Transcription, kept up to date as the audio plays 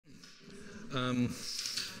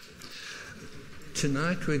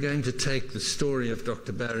Tonight we're going to take the story of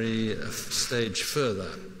Dr. Barry a stage further,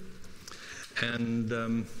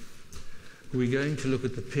 and we're going to look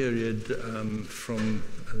at the period from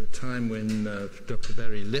the time when Dr.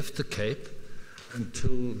 Barry left the Cape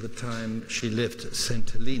until the time she left St.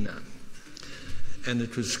 Helena. And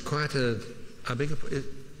it was quite a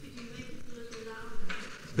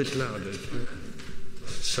bit louder.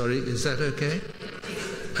 Sorry, is that okay?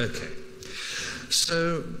 Okay.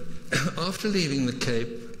 So, after leaving the Cape,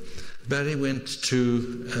 Barry was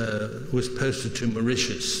posted to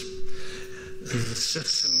Mauritius. There's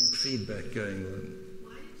just some feedback going on.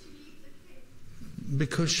 Why did she leave the Cape?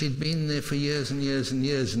 Because she'd been there for years and years and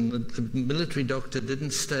years, and the military doctor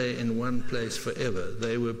didn't stay in one place forever.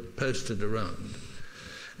 They were posted around.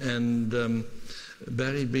 And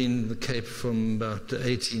Barry had been in the Cape from about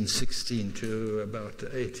 1816 to about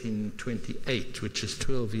 1828, which is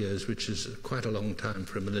 12 years, which is quite a long time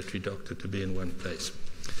for a military doctor to be in one place.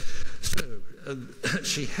 So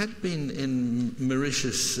she had been in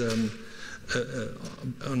Mauritius on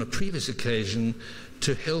a previous occasion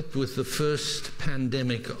to help with the first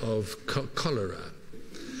pandemic of cholera.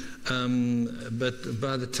 But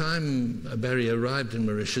by the time Barry arrived in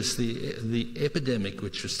Mauritius, the epidemic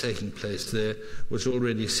which was taking place there was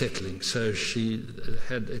already settling, so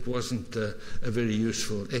it wasn't a very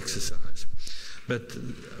useful exercise. But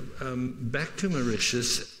back to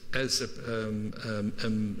Mauritius, as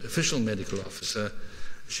an official medical officer,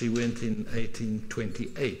 she went in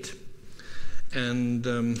 1828. And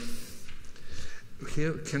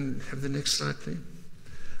here, can I have the next slide, please?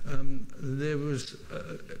 There was,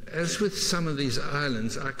 as with some of these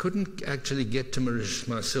islands, I couldn't actually get to Mauritius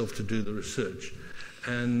myself to do the research.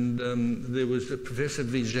 And there was Professor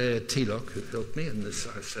Vijay Tilok who helped me, and this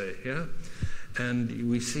I say here. And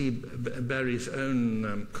we see Barry's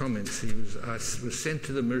own comments. I was sent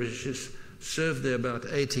to the Mauritius, served there about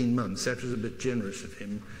 18 months. That was a bit generous of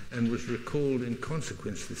him, and was recalled in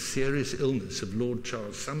consequence of the serious illness of Lord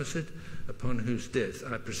Charles Somerset, upon whose death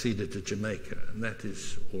I proceeded to Jamaica, and that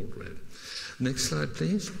is all read. Next slide,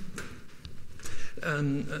 please.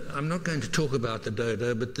 I'm not going to talk about the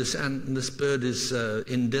dodo, but this bird is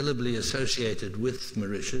indelibly associated with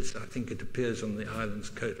Mauritius. I think it appears on the island's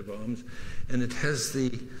coat of arms, and it has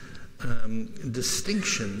the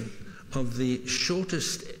distinction of the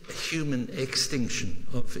shortest human extinction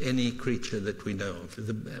of any creature that we know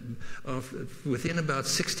of. Within about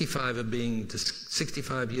 65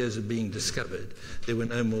 years of being discovered, there were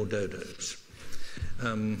no more dodos.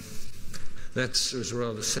 That was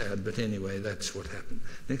rather sad, but anyway, that's what happened.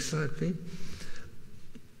 Next slide, please.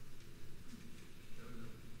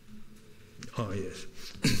 Oh, yes.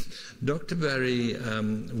 Dr. Barry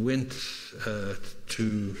went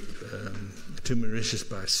to Mauritius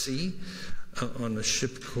by sea on a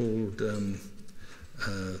ship called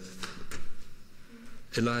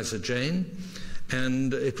Eliza Jane,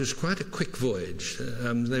 and it was quite a quick voyage.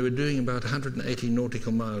 They were doing about 180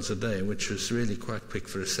 nautical miles a day, which was really quite quick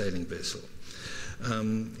for a sailing vessel.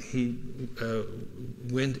 He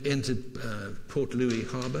entered Port Louis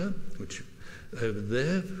Harbour, which over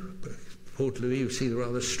there, Port Louis, you see the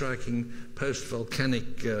rather striking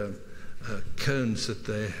post-volcanic cones that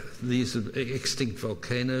these are extinct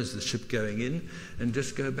volcanoes, the ship going in. And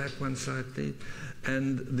just go back one slide, please.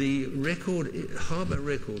 And the harbour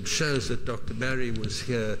record shows that Dr. Barry was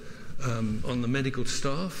here on the medical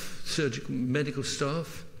staff, surgical medical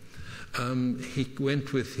staff. He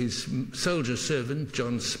went with his soldier servant,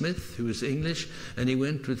 John Smith, who was English, and he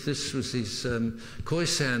went with, this was his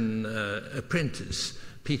Khoisan apprentice,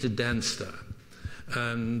 Peter Danstar.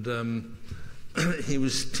 And he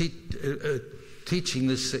was teaching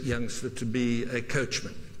this youngster to be a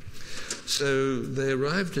coachman. So they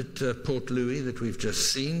arrived at Port Louis that we've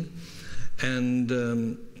just seen, and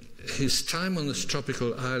his time on this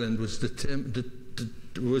tropical island was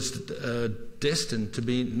destined to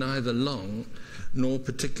be neither long nor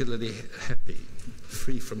particularly happy,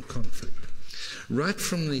 free from conflict. Right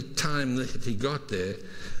from the time that he got there,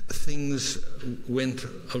 things went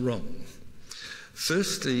wrong.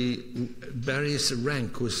 Firstly, Barry's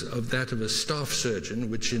rank was of that of a staff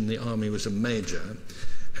surgeon, which in the army was a major,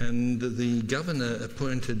 and the governor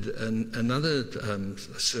appointed another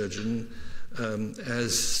surgeon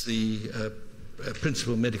as the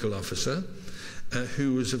principal medical officer,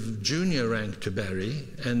 who was of junior rank to Barry,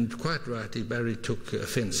 and quite rightly, Barry took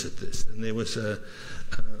offence at this, and there was a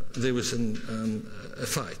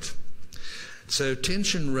fight. So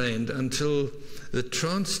tension reigned until the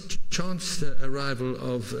chance arrival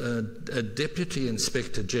of a deputy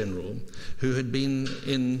inspector general who had been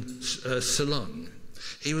in Ceylon.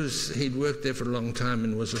 He'd worked there for a long time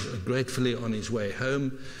and was gratefully on his way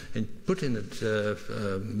home, and put in at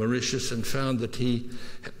Mauritius, and found that he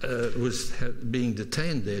was being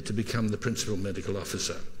detained there to become the principal medical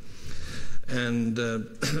officer. And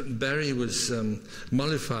Barry was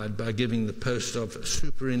mollified by giving the post of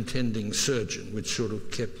superintending surgeon, which sort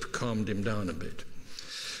of calmed him down a bit.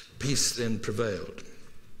 Peace then prevailed.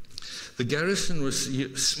 The garrison was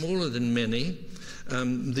smaller than many.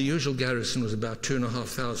 The usual garrison was about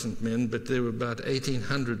 2,500 men, but there were about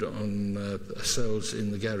 1,800 souls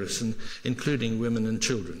in the garrison, including women and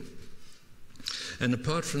children. And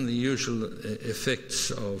apart from the usual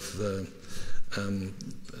effects of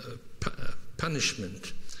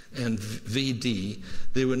punishment and VD,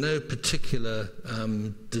 there were no particular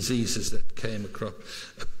diseases that came across,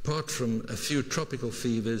 apart from a few tropical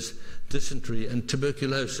fevers, dysentery, and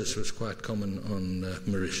tuberculosis was quite common on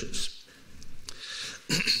Mauritius.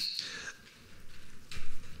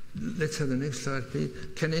 Let's have the next slide, please.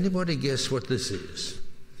 Can anybody guess what this is?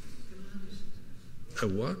 A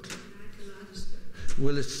what?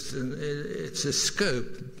 Well, it's a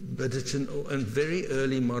scope, but it's a very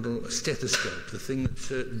early model stethoscope, the thing that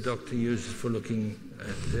the doctor uses for looking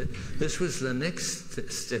at it. This was the next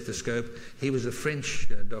stethoscope. He was a French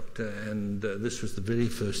doctor, and this was the very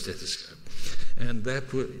first stethoscope. And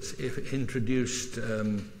that was introduced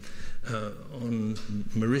on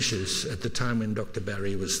Mauritius at the time when Dr.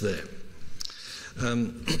 Barry was there.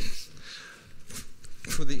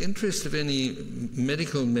 For the interest of any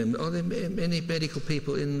medical member, are there any medical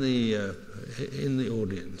people in the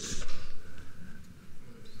audience?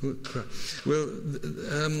 Well,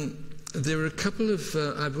 there were a couple of,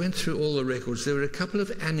 I went through all the records, there were a couple of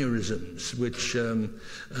aneurysms which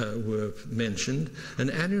were mentioned. An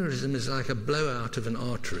aneurysm is like a blowout of an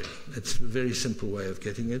artery. It's a very simple way of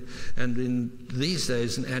getting it. And in these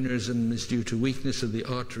days, an aneurysm is due to weakness of the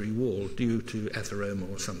artery wall due to atheroma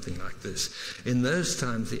or something like this. In those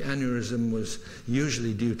times, the aneurysm was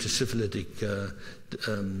usually due to syphilitic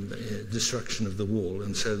destruction of the wall,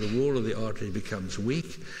 and so the wall of the artery becomes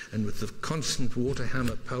weak, and with the constant water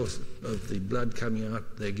hammer pulse of the blood coming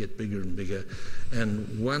out, they get bigger and bigger. And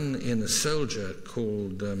one in a soldier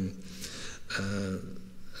called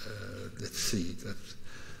let's see,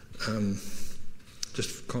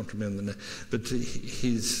 just can't remember the name, but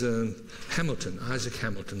his Hamilton, Isaac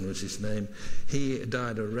Hamilton was his name. He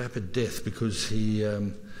died a rapid death because he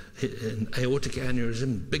an aortic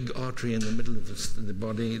aneurysm, big artery in the middle of the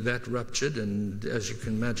body, that ruptured, and as you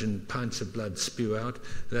can imagine, pints of blood spew out.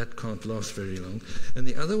 That can't last very long. And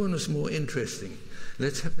the other one was more interesting.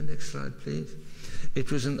 Let's have the next slide, please.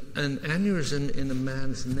 It was an aneurysm in a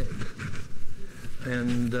man's neck,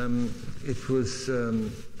 and it was a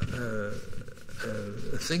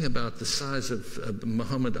thing about the size of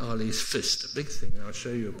Muhammad Ali's fist, a big thing. I'll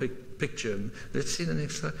show you a picture. Let's see the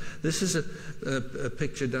next slide. This is a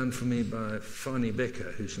picture done for me by Fani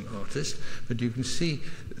Becker, who's an artist, but you can see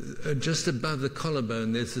just above the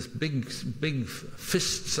collarbone there's this big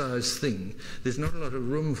fist-sized thing. There's not a lot of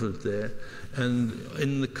room for it there, and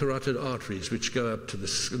in the carotid arteries, which go up to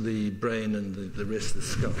the brain and the rest of the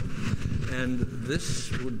skull. And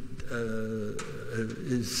this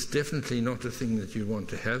is definitely not a thing that you want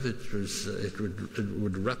to have. It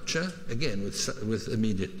would rupture again with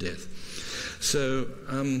immediate death. So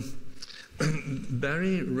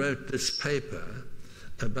Barry wrote this paper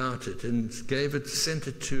about it and sent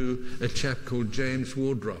it to a chap called James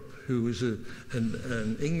Wardrop, who was an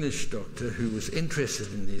English doctor who was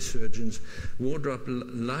interested in these surgeons. Wardrop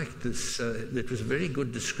liked this. It was a very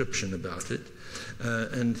good description about it.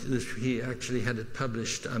 And he actually had it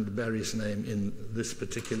published under Barry's name in this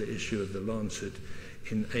particular issue of the Lancet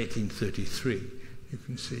in 1833. You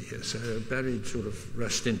can see here. So Barry sort of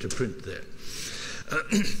rushed into print there.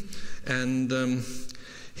 And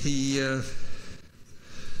he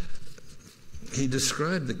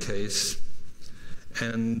described the case,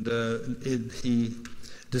 and he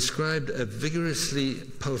described a vigorously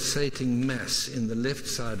pulsating mass in the left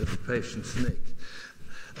side of the patient's neck.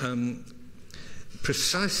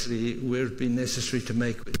 Precisely where it would be necessary to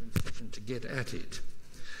make an incision to get at it.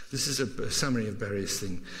 This is a summary of Barry's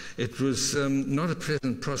thing. It was not a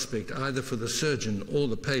pleasant prospect either for the surgeon or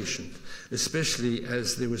the patient, especially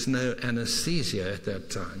as there was no anesthesia at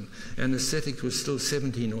that time. Anesthetic was still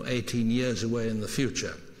 17 or 18 years away in the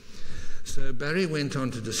future. So Barry went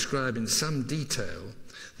on to describe in some detail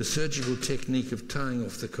the surgical technique of tying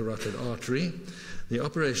off the carotid artery. The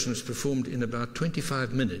operation was performed in about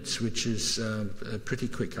 25 minutes, which is pretty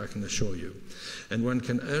quick, I can assure you. And one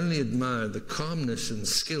can only admire the calmness and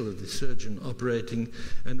skill of the surgeon operating,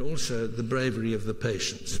 and also the bravery of the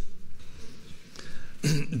patients.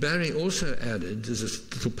 Barry also added, as a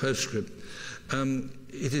little postscript,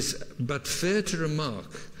 it is but fair to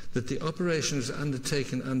remark that the operation was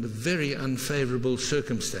undertaken under very unfavourable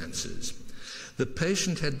circumstances. The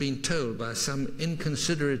patient had been told by some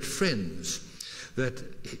inconsiderate friends that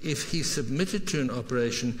if he submitted to an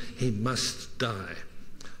operation, he must die.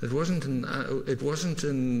 It wasn't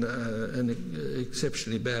an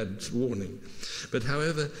exceptionally bad warning. But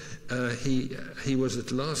however, he was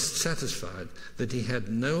at last satisfied that he had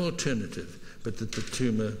no alternative but that the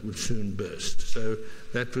tumour would soon burst. So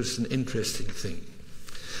that was an interesting thing.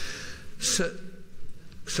 So,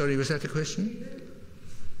 sorry, was that a question?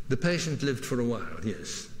 The patient lived for a while,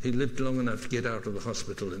 yes. He lived long enough to get out of the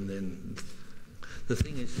hospital, and then the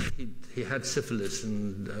thing is, he had syphilis,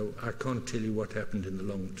 and I can't tell you what happened in the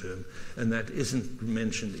long term, and that isn't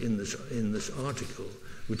mentioned in this article,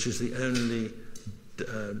 which is the only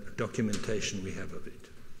documentation we have of it.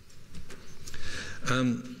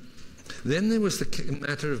 Then there was the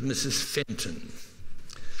matter of Mrs. Fenton.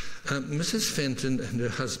 Mrs. Fenton and her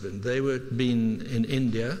husband, they were been in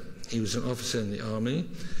India. He was an officer in the army,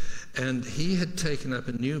 and he had taken up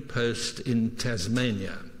a new post in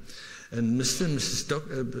Tasmania. And Mr. and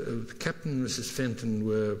Mrs. Captain and Mrs. Fenton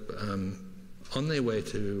were on their way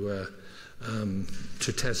to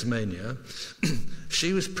Tasmania.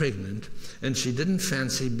 She was pregnant, and she didn't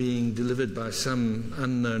fancy being delivered by some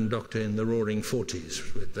unknown doctor in the Roaring Forties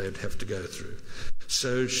that they'd have to go through.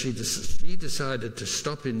 So she decided to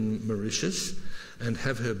stop in Mauritius and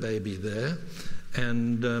have her baby there,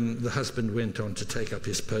 and the husband went on to take up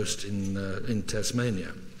his post in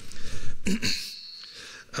Tasmania.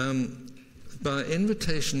 By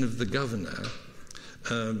invitation of the governor,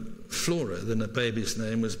 Flora, the baby's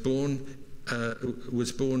name, was born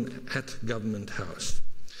at Government House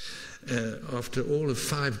after all of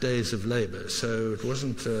 5 days of labour. So it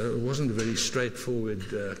wasn't a very straightforward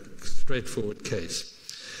case.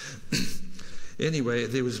 Anyway,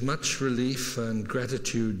 there was much relief and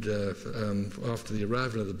gratitude after the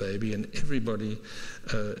arrival of the baby, and everybody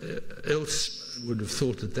else would have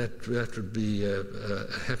thought that would be a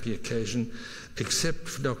happy occasion, except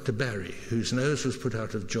for Dr. Barry, whose nose was put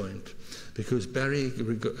out of joint, because Barry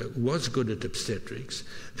was good at obstetrics,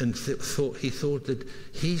 and he thought that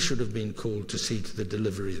he should have been called to see to the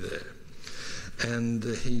delivery there. And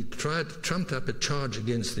he trumped up a charge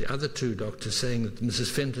against the other two doctors, saying that Mrs.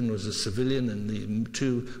 Fenton was a civilian and the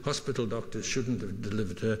two hospital doctors shouldn't have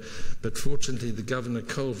delivered her. But fortunately, the Governor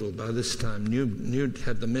Colville, by this time,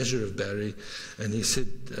 had the measure of Barry, and he said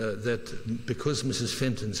that because Mrs.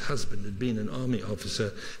 Fenton's husband had been an army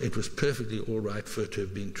officer, it was perfectly all right for her to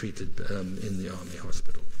have been treated in the army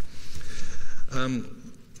hospital.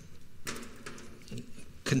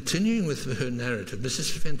 Continuing with her narrative,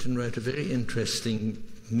 Mrs. Fenton wrote a very interesting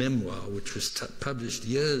memoir, which was published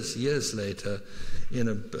years later in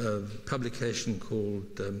a publication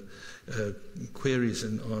called Queries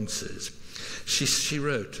and Answers. She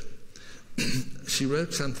wrote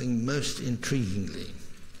something most intriguingly.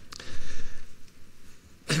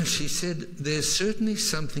 She said, "There's certainly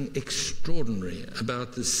something extraordinary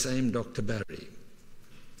about this same Dr. Barry.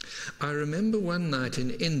 I remember one night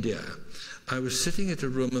in India, I was sitting at a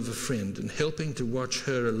room of a friend and helping to watch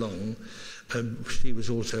her along. She was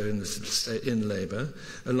also in labour,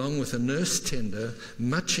 along with a nurse tender,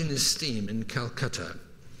 much in esteem in Calcutta,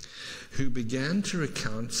 who began to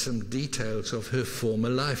recount some details of her former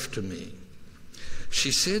life to me.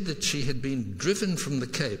 She said that she had been driven from the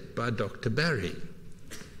Cape by Dr. Barry.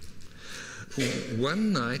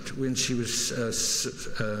 One night when she was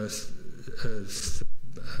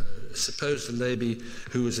supposed the lady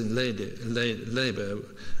who was in labour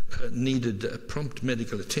needed prompt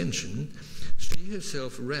medical attention, she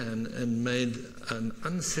herself ran and made an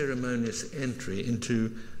unceremonious entry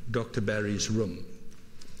into Dr. Barry's room.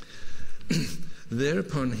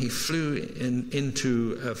 Thereupon he flew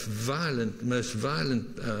into a most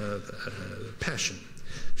violent passion.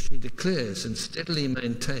 She declares and steadily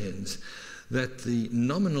maintains that the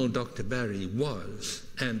nominal Dr. Barry was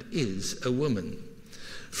and is a woman.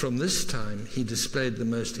 From this time, he displayed the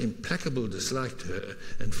most implacable dislike to her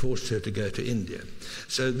and forced her to go to India."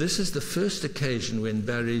 So this is the first occasion when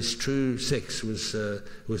Barry's true sex was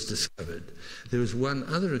discovered. There was one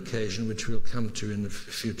other occasion which we'll come to in a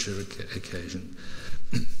future occasion.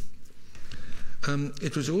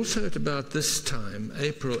 It was also at about this time,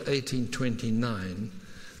 April 1829,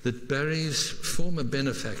 that Barry's former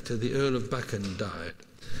benefactor, the Earl of Buchan, died.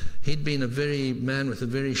 He'd been a man with a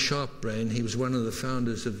very sharp brain. He was one of the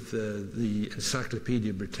founders of the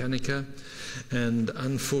Encyclopedia Britannica, and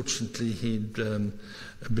unfortunately he'd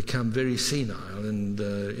become very senile, and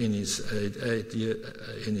in his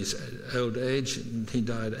old age, he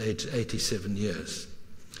died aged 87 years.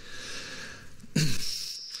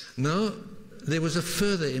 Now, there was a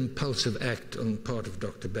further impulsive act on the part of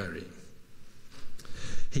Dr. Barry.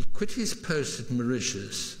 He quit his post at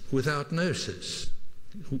Mauritius without notice.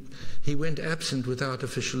 He went absent without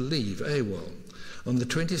official leave, AWOL, on the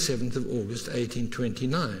 27th of August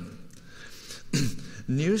 1829.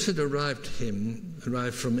 News had arrived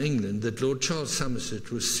from England that Lord Charles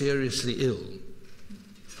Somerset was seriously ill.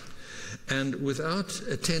 And without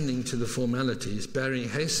attending to the formalities, Barry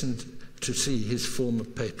hastened to see his former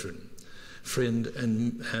patron, friend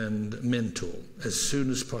and mentor as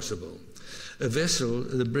soon as possible. A vessel,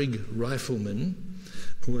 the brig Rifleman,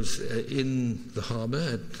 was in the harbour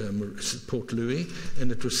at Port Louis,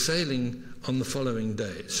 and it was sailing on the following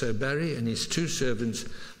day. So Barry and his two servants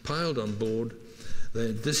piled on board.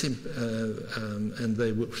 And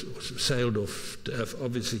they sailed off,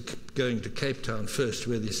 obviously going to Cape Town first,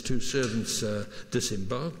 where these two servants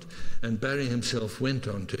disembarked, and Barry himself went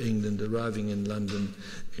on to England, arriving in London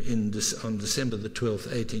on December the 12th,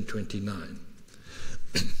 1829.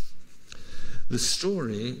 The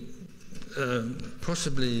story,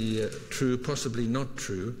 possibly true, possibly not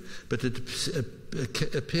true, but it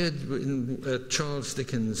appeared in Charles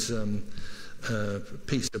Dickens'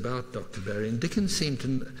 piece about Dr. Barry, and Dickens seemed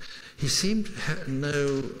to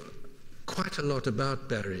know quite a lot about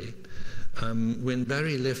Barry. When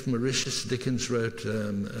Barry left Mauritius, Dickens wrote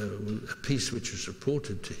a piece which was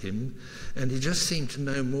reported to him, and he just seemed to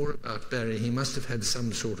know more about Barry. He must have had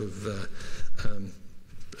some sort of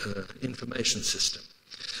information system.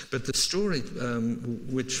 But the story,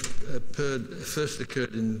 which first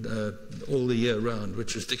occurred in All the Year Round,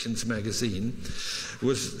 which was Dickens' magazine,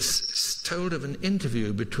 was told of an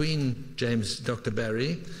interview between Dr.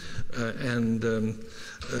 Barry and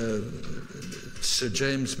Sir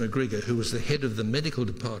James McGrigor, who was the head of the medical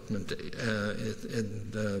department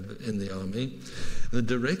in the army. The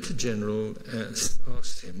Director General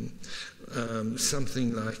asked him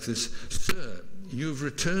something like this: "Sir, you've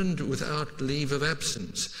returned without leave of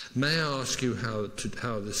absence. May I ask you how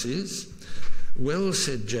this is?" "Well,"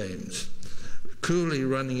 said James, coolly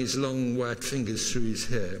running his long white fingers through his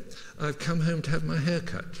hair, "I've come home to have my hair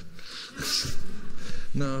cut."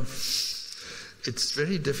 Now, it's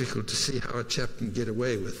very difficult to see how a chap can get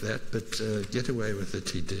away with that, but get away with it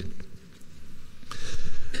he did.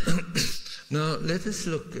 Now, let us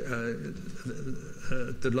look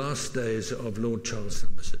at the last days of Lord Charles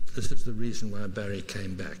Somerset. This is the reason why Barry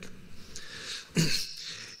came back.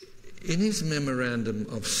 In his memorandum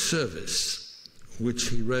of service, which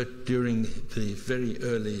he wrote during the very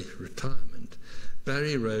early retirement,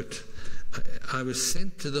 Barry wrote, "I was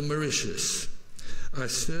sent to the Mauritius. I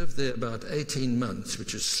served there about 18 months,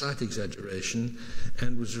 which is a slight exaggeration,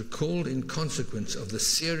 and was recalled in consequence of the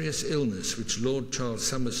serious illness which Lord Charles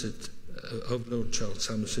Somerset,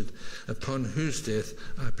 upon whose death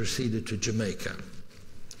I proceeded to Jamaica."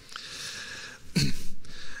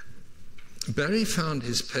 Barry found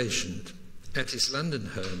his patient at his London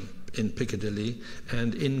home in Piccadilly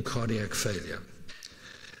and in cardiac failure.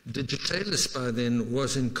 Digitalis by then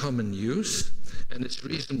was in common use, and it's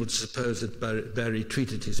reasonable to suppose that Barry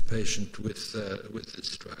treated his patient with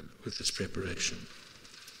this drug, with this preparation.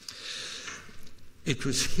 It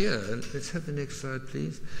was here, let's have the next slide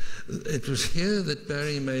please, it was here that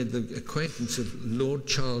Barry made the acquaintance of Lord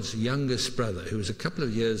Charles' youngest brother, who was a couple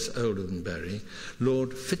of years older than Barry,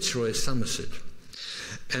 Lord Fitzroy Somerset.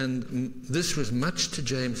 And this was much to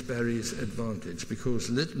James Barry's advantage,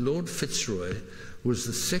 because Lord Fitzroy was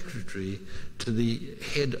the secretary to the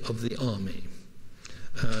head of the army.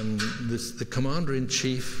 The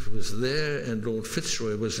commander-in-chief was there, and Lord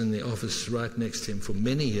Fitzroy was in the office right next to him for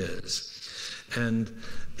many years. And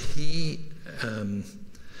he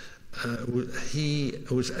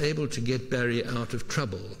was able to get Barry out of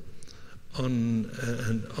trouble on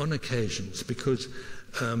occasions, because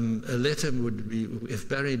a letter would be, if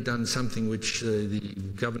Barry had done something which the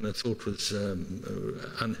governor thought was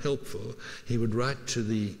unhelpful, he would write to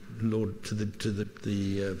the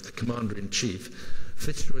commander-in-chief.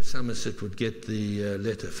 Fitzroy Somerset would get the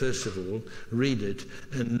letter first of all, read it,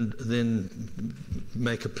 and then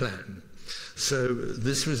make a plan. So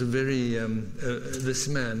this was this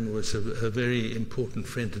man was a very important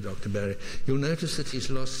friend to Dr. Barry. You'll notice that he's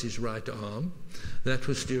lost his right arm. That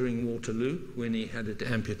was during Waterloo, when he had it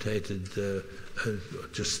amputated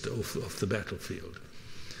just off the battlefield.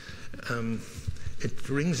 it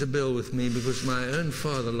rings a bell with me because my own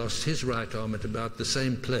father lost his right arm at about the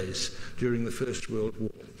same place during the First World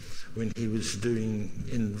War, when he was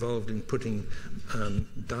involved in putting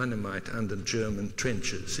dynamite under German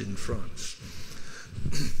trenches in France.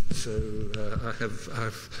 So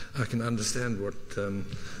I can understand what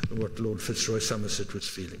Lord Fitzroy Somerset was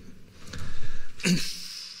feeling.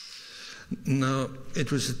 Now,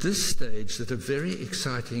 it was at this stage that a very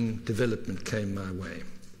exciting development came my way.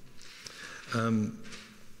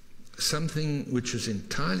 Something which was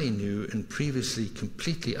entirely new and previously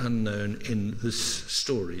completely unknown in this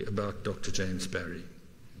story about Dr. James Barry.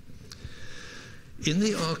 In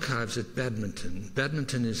the archives at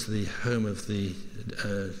Badminton is the home of the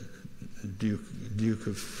Duke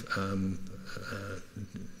of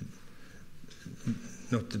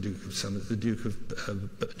not the Duke of Somerset, the Duke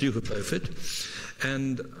of Beaufort,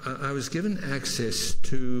 and I was given access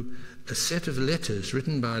to a set of letters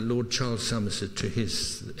written by Lord Charles Somerset to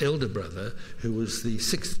his elder brother, who was the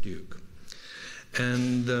 6th Duke.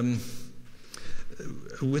 And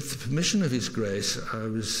with the permission of His Grace, I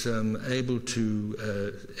was able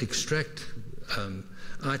to extract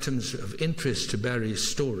items of interest to Barry's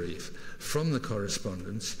story from the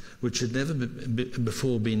correspondence, which had never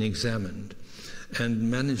before been examined,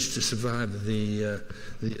 and managed to survive the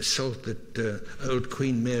assault that old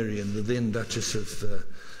Queen Mary and the then Duchess of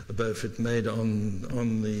Beaufort made on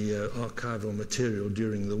the archival material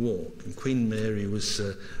during the war. And Queen Mary was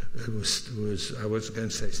I wasn't going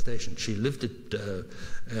to say stationed. She lived at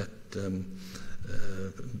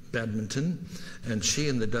Badminton, and she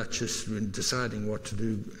and the Duchess, when deciding what to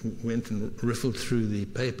do, went and riffled through the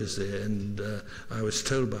papers there, and I was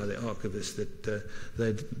told by the archivist that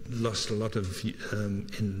they'd lost a lot of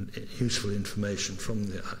useful information from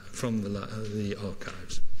the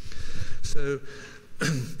archives. So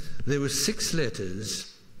there were 6 letters,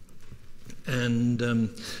 and I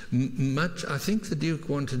think the Duke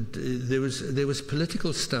wanted, there was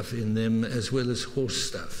political stuff in them as well as horse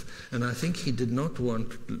stuff, and I think he did not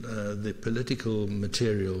want the political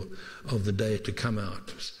material of the day to come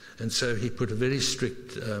out, and so he put a very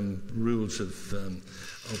strict rules of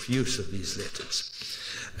use of these letters.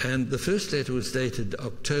 And the first letter was dated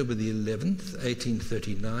October the 11th,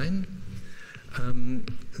 1839.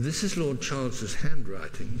 This is Lord Charles's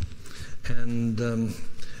handwriting, and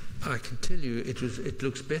I can tell you it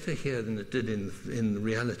looks better here than it did in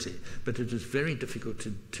reality, but it was very difficult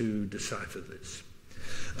to decipher this.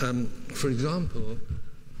 For example,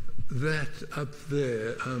 that up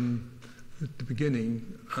there at the beginning,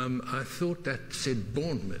 I thought that said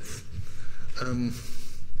Bournemouth. Can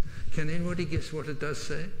anybody guess what it does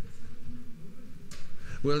say?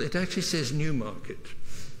 Well, it actually says Newmarket,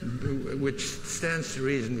 which stands to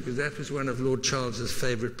reason because that was one of Lord Charles's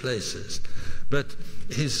favourite places. But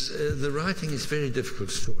the writing is very difficult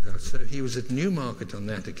to sort out. So he was at Newmarket on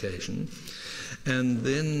that occasion, and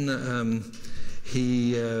then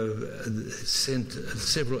he sent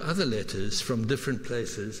several other letters from different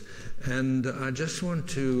places, and I just want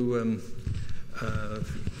to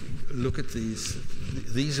look at these.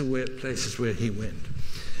 These are places where he went.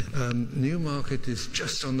 Newmarket is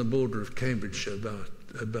just on the border of Cambridgeshire,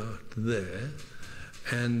 about there,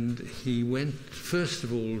 and he went first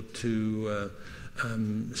of all to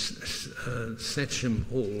Snetcham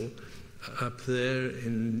Hall up there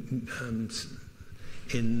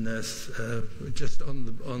just on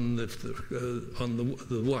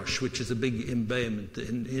the Wash, which is a big embayment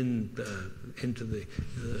into the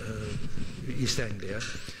East Anglia.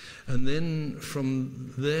 And then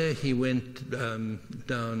from there he went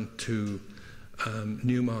down to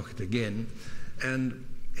Newmarket again, and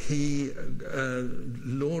he,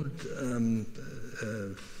 Lord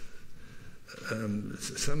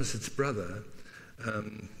Somerset's brother,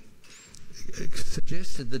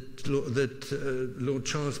 suggested that Lord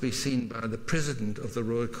Charles be seen by the President of the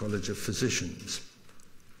Royal College of Physicians.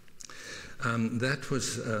 That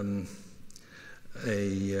was a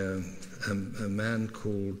man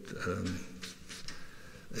called,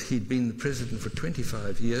 he'd been the president for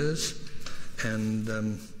 25 years,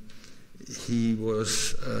 and he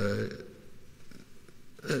was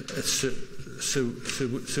Sir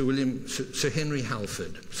Henry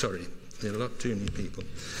Halford. Sorry, there are a lot too many people.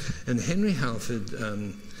 And Henry Halford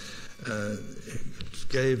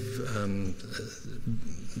gave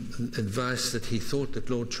advice that he thought that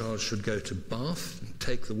Lord Charles should go to Bath and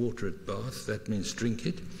take the water at Bath. That means drink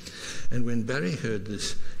it. And when Barry heard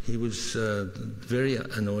this, he was very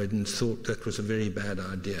annoyed and thought that was a very bad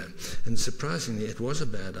idea. And surprisingly, it was a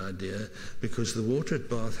bad idea because the water at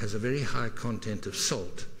Bath has a very high content of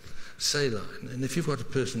salt. saline. And if you've got a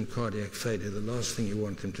person with cardiac failure, the last thing you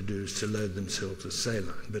want them to do is to load themselves with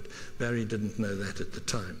saline. But Barry didn't know that at the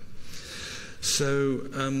time. So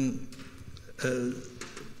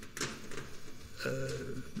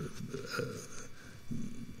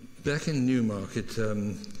back in Newmarket,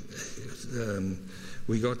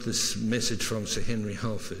 we got this message from Sir Henry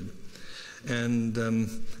Halford. And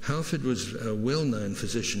Halford was a well-known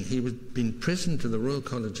physician. He had been president of the Royal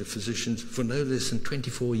College of Physicians for no less than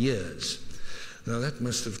 24 years. Now that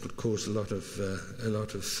must have caused a lot of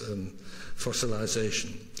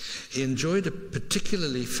fossilization. He enjoyed a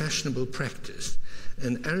particularly fashionable practice,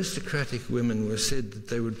 and aristocratic women were said that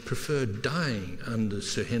they would prefer dying under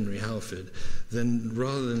Sir Henry Halford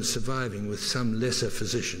rather than surviving with some lesser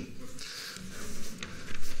physician.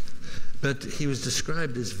 But he was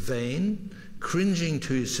described as vain, cringing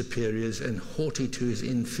to his superiors, and haughty to his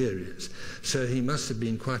inferiors. So he must have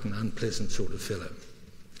been quite an unpleasant sort of fellow.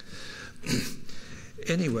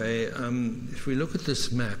 Anyway, if we look at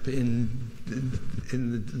this map, in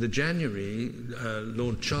the January,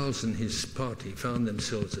 Lord Charles and his party found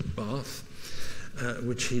themselves at Bath,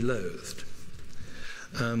 which he loathed.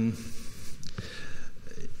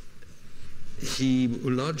 He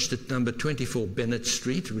lodged at number 24 Bennett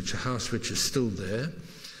Street, a house which is still there.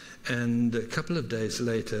 And a couple of days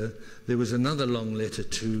later, there was another long letter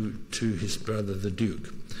to his brother, the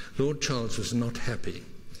Duke. Lord Charles was not happy.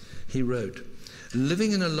 He wrote,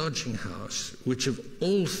 "Living in a lodging house, which of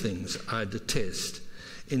all things I detest,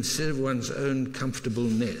 instead of one's own comfortable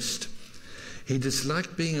nest. He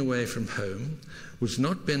disliked being away from home, was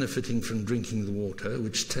not benefiting from drinking the water,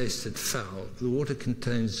 which tasted foul." The water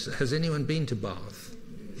contains... Has anyone been to Bath?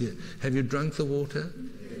 Yeah. Have you drunk the water?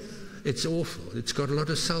 Yes. It's awful. It's got a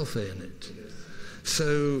lot of sulphur in it. Yes.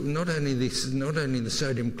 So not only the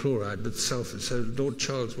sodium chloride, but sulphur. So Lord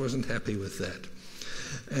Charles wasn't happy with that.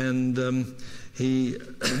 And he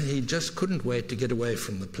just couldn't wait to get away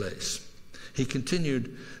from the place. He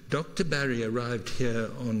continued, "Dr. Barry arrived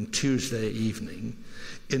here on Tuesday evening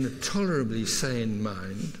in a tolerably sane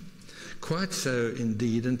mind, quite so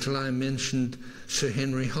indeed until I mentioned Sir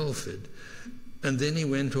Henry Halford, and then he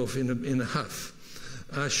went off in a huff.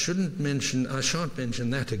 I shan't mention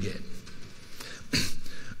that again.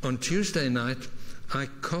 On Tuesday night I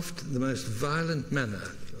coughed in the most violent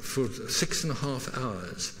manner for 6.5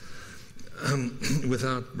 hours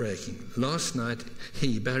without breaking. Last night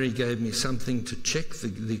Barry gave me something to check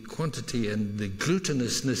the quantity and the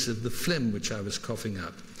glutinousness of the phlegm which I was coughing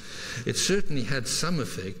up. It certainly had some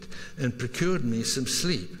effect and procured me some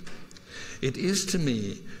sleep. It is to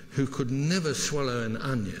me, who could never swallow an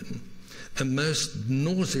onion, a most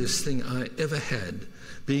nauseous thing I ever had,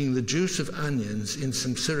 being the juice of onions in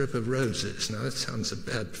some syrup of roses." Now that sounds a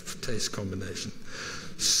bad taste combination.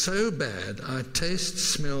 "So bad I taste,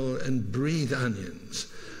 smell and breathe onions.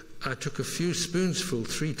 I took a few spoonsful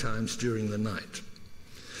 3 times during the night."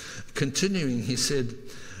 Continuing, he said,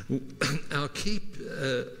 Our keep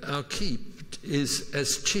is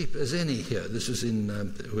as cheap as any here." This was in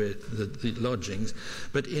where the lodgings,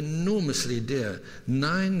 "but enormously dear,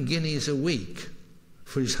 9 guineas a week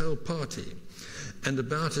for his whole party, and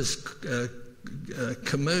about as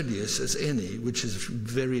commodious as any, which is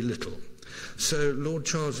very little." So Lord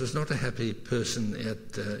Charles was not a happy person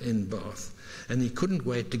in Bath, and he couldn't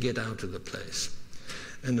wait to get out of the place.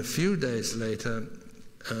 And a few days later,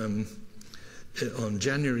 on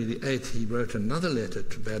January the 8th, he wrote another letter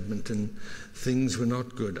to Badminton. "Things were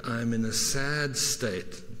not good. I am in a sad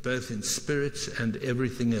state, both in spirits and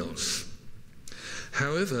everything else."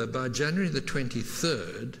 However, by January the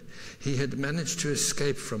 23rd, he had managed to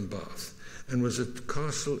escape from Bath and was at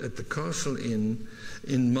the Castle Inn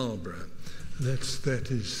in Marlborough. That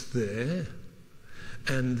is there.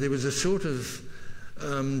 And there was a sort of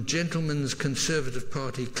gentleman's Conservative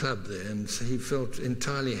Party club there, and so he felt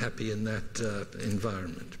entirely happy in that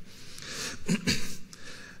environment.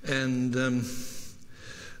 And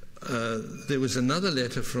there was another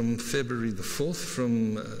letter from February the 4th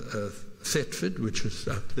from Thetford, which was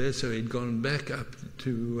up there, so he'd gone back up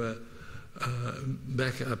to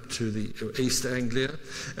the East Anglia,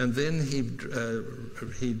 and then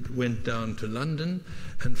he went down to London,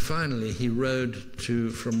 and finally he rode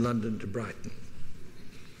from London to Brighton.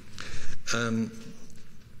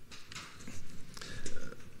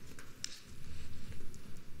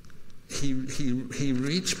 He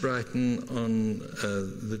reached Brighton on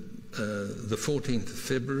the 14th of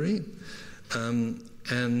February,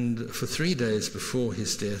 and for 3 days before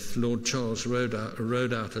his death, Lord Charles rode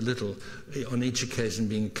out a little, on each occasion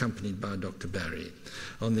being accompanied by Dr. Barry.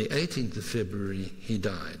 On the 18th of February, he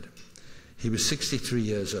died. He was 63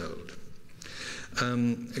 years old.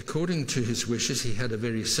 According to his wishes, he had a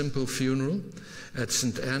very simple funeral at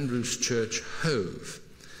St Andrew's Church, Hove.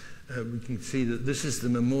 We can see that this is the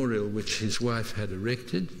memorial which his wife had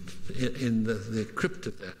erected in the crypt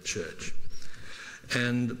of that church.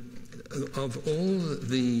 And of all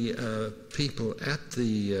the people at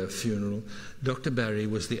the funeral, Dr. Barry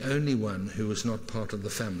was the only one who was not part of the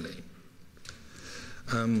family.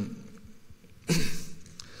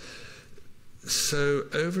 So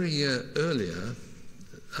over a year earlier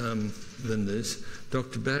than this,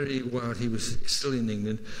 Dr. Barry, while he was still in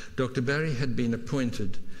England, Dr. Barry had been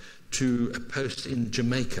appointed to a post in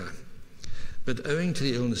Jamaica. But owing to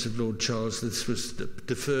the illness of Lord Charles, this was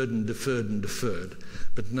deferred and deferred and deferred.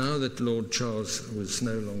 But now that Lord Charles was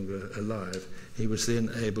no longer alive, he was then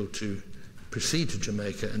able to proceed to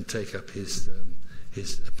Jamaica and take up his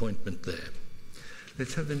appointment there.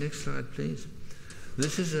 Let's have the next slide, please.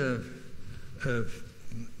 This is a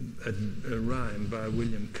rhyme by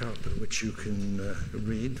William Cowper, which you can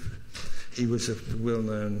read. He was a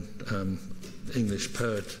well-known English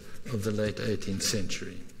poet of the late 18th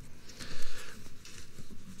century.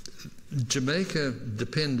 Jamaica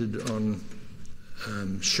depended on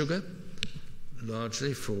sugar,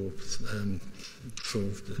 largely for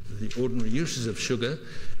the ordinary uses of sugar,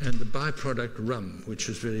 and the byproduct rum, which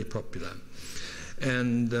was very popular.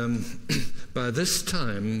 And by this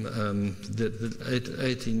time,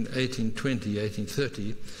 1820,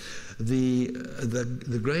 1830,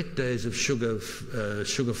 the great days of sugar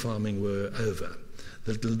farming were over.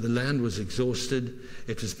 The land was exhausted.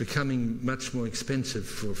 It was becoming much more expensive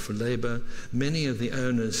for labour. Many of the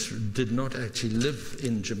owners did not actually live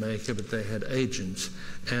in Jamaica, but they had agents,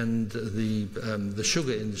 and the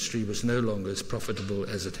sugar industry was no longer as profitable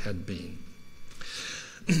as it had been.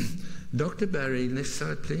 Dr. Barry, next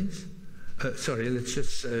slide, please. Sorry, let's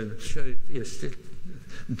just show. Yes,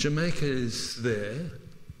 Jamaica is there.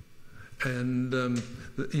 And are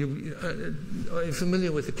you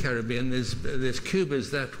familiar with the Caribbean? There's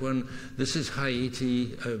Cuba's that one. This is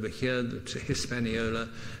Haiti over here, Hispaniola,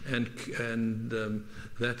 and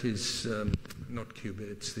that is not Cuba.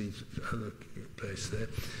 It's the other place there.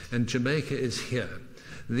 And Jamaica is here.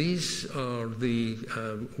 These are the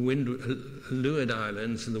Leeward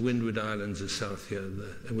Islands, and the Windward Islands are south here,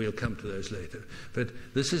 and we'll come to those later. But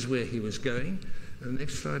this is where he was going.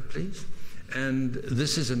 Next slide, please. And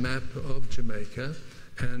this is a map of Jamaica,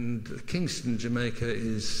 and Kingston, Jamaica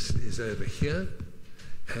is over here,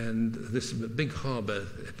 and this is a big harbour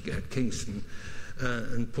at Kingston,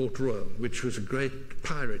 and Port Royal, which was a great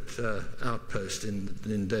pirate outpost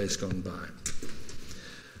in days gone by.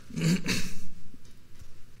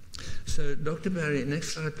 So Dr. Barry,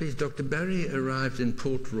 next slide please. Dr. Barry arrived in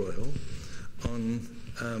Port Royal on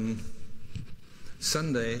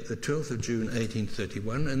Sunday, the 12th of June,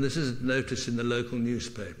 1831, and this is noticed in the local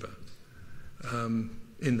newspaper.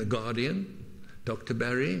 In the Guardian, Dr.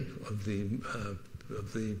 Barry of the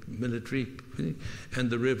military,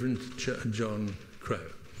 and the Reverend John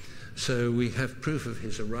Crow. So we have proof of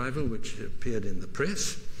his arrival, which appeared in the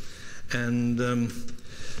press, and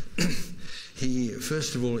he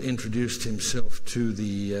first of all introduced himself to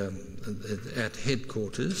at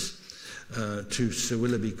headquarters. To Sir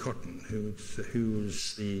Willoughby Cotton, who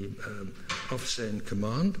was the officer in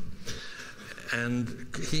command, and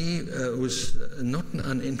he was not an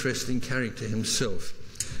uninteresting character himself.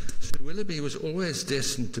 Sir Willoughby was always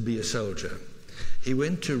destined to be a soldier. He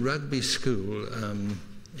went to Rugby School,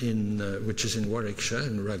 which is in Warwickshire,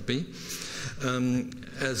 in Rugby,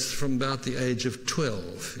 as from about the age of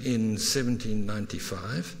 12 in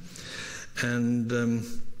 1795, and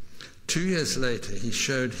 2 years later, he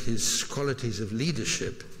showed his qualities of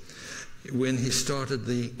leadership when he started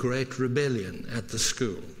the Great Rebellion at the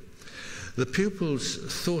school. The pupils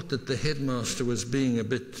thought that the headmaster was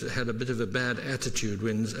had a bit of a bad attitude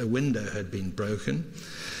when a window had been broken,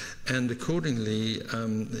 and accordingly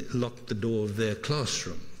locked the door of their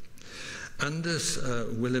classroom. Under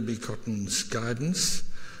Willoughby Cotton's guidance,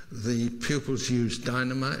 the pupils used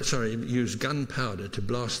gunpowder to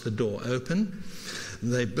blast the door open.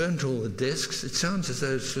 They burnt all the desks. It sounds as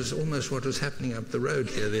though this was almost what was happening up the road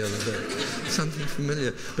here the other day. Something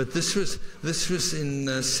familiar. But this was in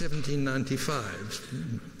 1795.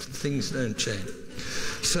 Things don't change.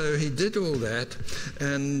 So he did all that,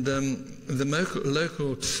 and the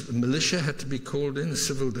local militia had to be called in, the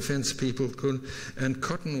civil defence people could, and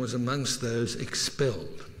Cotton was amongst those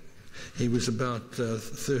expelled. He was about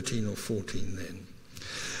 13 or 14 then.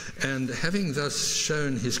 And having thus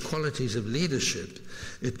shown his qualities of leadership,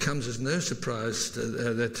 it comes as no surprise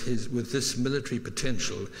that with this military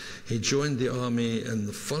potential, he joined the army in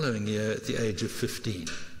the following year at the age of 15.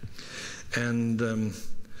 And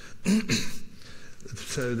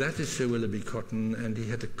so that is Sir Willoughby Cotton, and he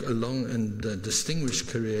had a long and distinguished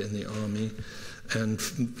career in the army, and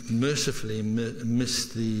mercifully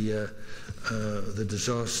missed the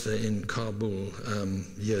disaster in Kabul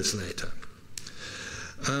years later.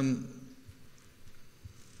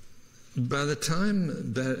 By the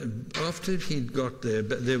time that, after he'd got there,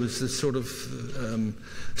 there was this sort of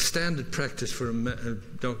standard practice for a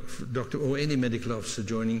doctor or any medical officer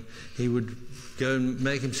joining. He would go and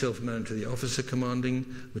make himself known to the officer commanding,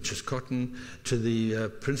 which is Cotton, to the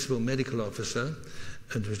principal medical officer,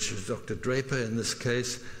 which was Dr. Draper in this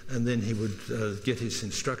case, and then he would get his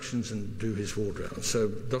instructions and do his ward round. So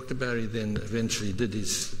Dr. Barry then eventually did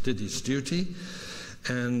his duty.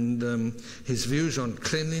 And his views on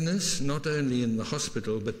cleanliness, not only in the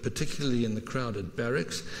hospital but particularly in the crowded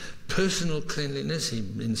barracks, personal cleanliness, he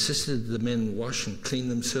insisted the men wash and clean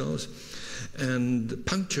themselves, and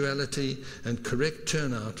punctuality and correct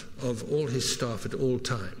turnout of all his staff at all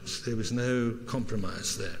times. There was no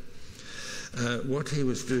compromise there. What he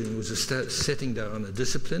was doing was setting down a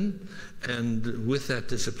discipline, and with that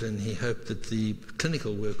discipline he hoped that the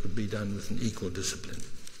clinical work would be done with an equal discipline.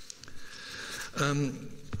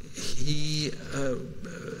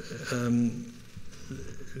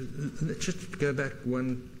 Let's just go back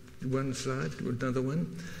one slide, another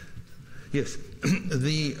one. Yes,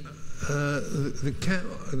 the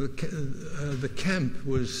camp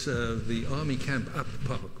was the army camp Up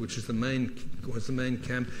Park, which is was the main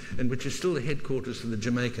camp, and which is still the headquarters of the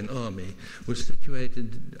Jamaican army. Was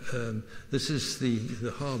situated. This is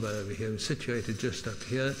the harbour over here. Was situated just up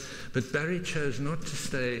here, but Barry chose not to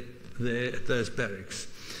stay there at those barracks,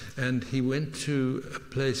 and he went to a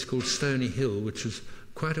place called Stony Hill, which was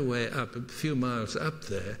quite a way up, a few miles up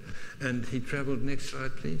there, and he travelled. Next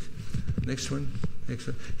slide, please. Next one.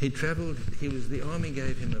 The army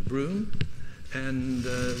gave him a broom, and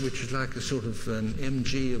which is like a sort of an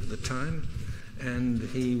MG of the time, and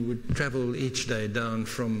he would travel each day down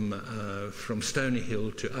from Stony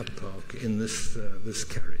Hill to Up Park in this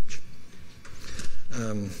carriage.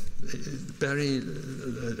 Barry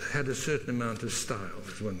had a certain amount of style,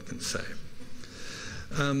 as one can say.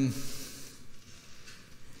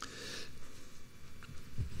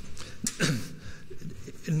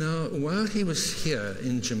 Now, while he was here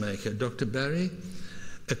in Jamaica, Dr. Barry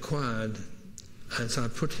acquired, as I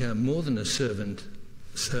put here, more than a servant,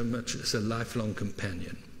 so much as a lifelong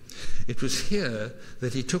companion. It was here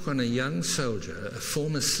that he took on a young soldier, a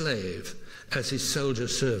former slave, as his soldier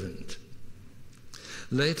servant,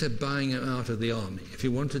 later buying him out of the army. If he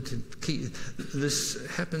wanted to keep... This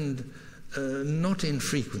happened not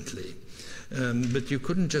infrequently, but you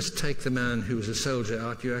couldn't just take the man who was a soldier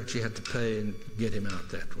out. You actually had to pay and get him out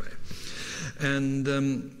that way. And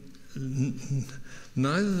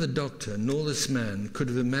neither the doctor nor this man could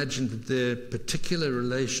have imagined that their particular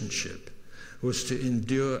relationship was to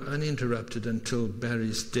endure uninterrupted until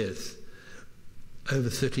Barry's death over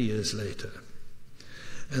 30 years later.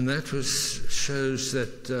 And that shows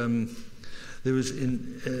that there was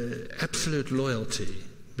absolute loyalty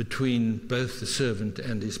between both the servant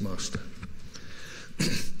and his master.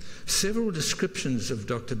 Several descriptions of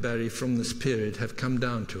Dr. Barry from this period have come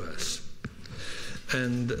down to us,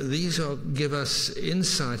 and these give us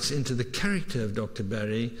insights into the character of Dr.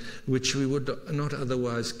 Barry which we would not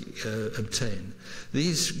otherwise obtain.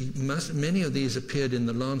 Many of these appeared in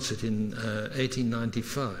the Lancet in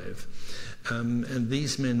 1895. And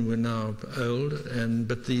these men were now old,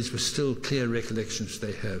 but these were still clear recollections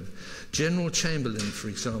they have. General Chamberlain, for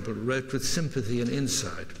example, wrote with sympathy and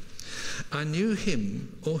insight, "I knew him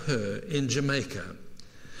or her in Jamaica.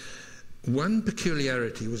 One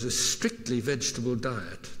peculiarity was a strictly vegetable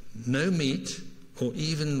diet, no meat or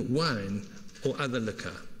even wine or other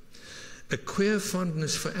liquor. A queer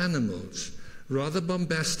fondness for animals, rather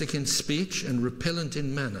bombastic in speech and repellent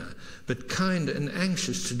in manner, but kind and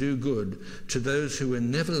anxious to do good to those who were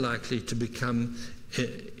never likely to become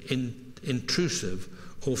intrusive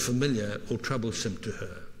or familiar or troublesome to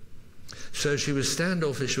her." So she was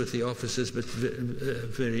standoffish with the officers, but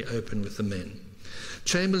very open with the men.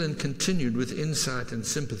 Chamberlain continued with insight and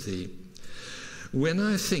sympathy, "When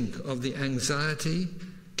I think of the anxiety,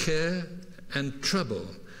 care, and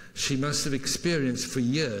trouble she must have experienced for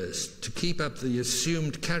years to keep up the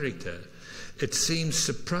assumed character, it seems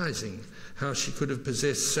surprising how she could have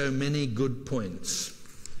possessed so many good points.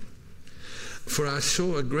 For I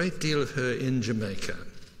saw a great deal of her in Jamaica.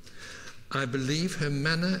 I believe her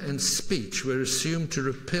manner and speech were assumed to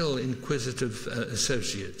repel inquisitive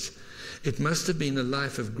associates. It must have been a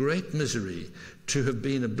life of great misery to have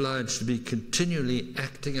been obliged to be continually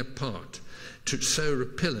acting a part so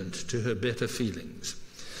repellent to her better feelings.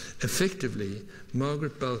 Effectively,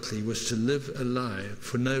 Margaret Bulkley was to live a lie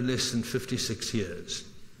for no less than 56 years.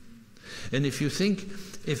 And if you think,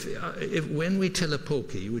 if when we tell a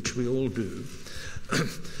porky, which we all do,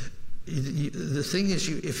 the thing is,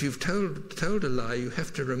 if you've told a lie, you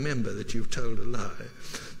have to remember that you've told a lie.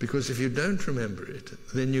 Because if you don't remember it,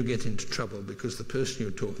 then you get into trouble, because the person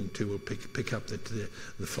you're talking to will pick up the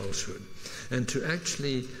falsehood. And to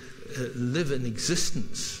actually live an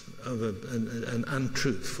existence of an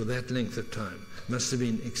untruth for that length of time must have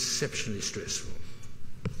been exceptionally stressful.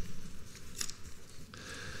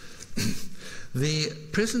 The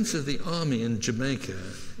presence of the army in Jamaica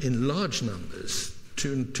in large numbers,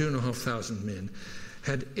 2,500 men,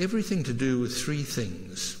 had everything to do with three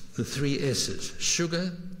things, the three S's: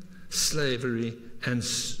 sugar, slavery, and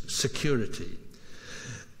security.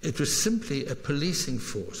 It was simply a policing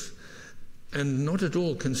force, and not at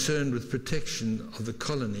all concerned with protection of the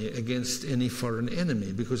colony against any foreign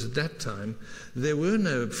enemy, because at that time there were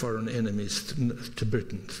no foreign enemies to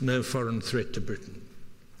Britain, no foreign threat to Britain.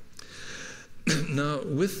 Now,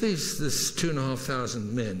 with this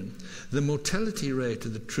 2,500 men, the mortality rate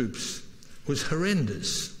of the troops was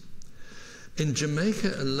horrendous. In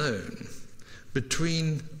Jamaica alone,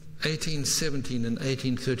 between 1817 and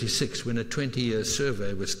 1836, when a 20-year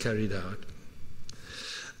survey was carried out,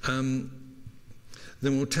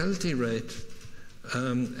 the mortality rate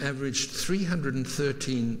averaged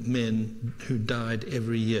 313 men who died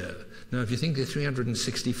every year. Now, if you think there are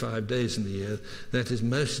 365 days in the year, that is,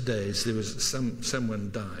 most days there was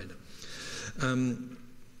someone died.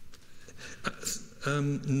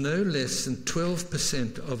 No less than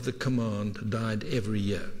 12% of the command died every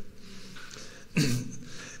year.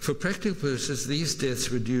 For practical purposes, these deaths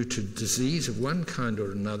were due to disease of one kind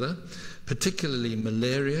or another, particularly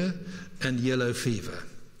malaria and yellow fever.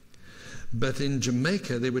 But in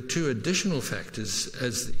Jamaica, there were two additional factors,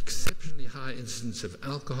 as the exceptionally high incidence of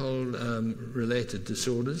alcohol-related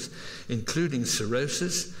disorders, including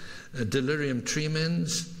cirrhosis, delirium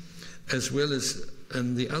tremens, as well as,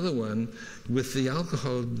 and the other one, with the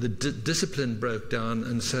alcohol, the discipline broke down,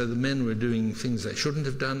 and so the men were doing things they shouldn't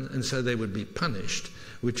have done, and so they would be punished,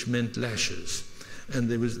 which meant lashes. And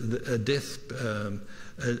there was a death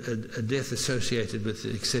associated with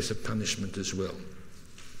the excessive punishment as well.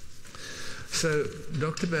 So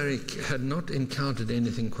Dr. Barry had not encountered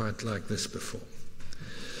anything quite like this before.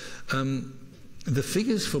 The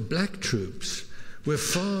figures for black troops were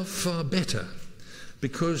far, far better,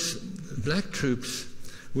 because black troops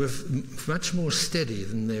were much more steady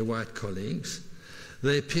than their white colleagues.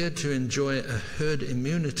 They appeared to enjoy a herd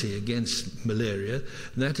immunity against malaria,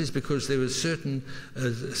 and that is because there was certain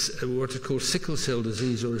what are called sickle cell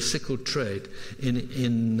disease, or a sickle trait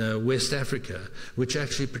in West Africa, which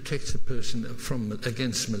actually protects the person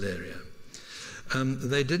against malaria.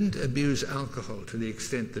 They didn't abuse alcohol to the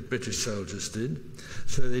extent that British soldiers did,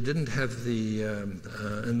 so they didn't have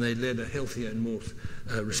and they led a healthier and more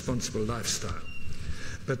responsible lifestyle.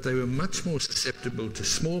 But they were much more susceptible to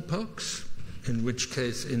smallpox, on which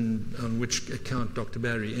account Dr.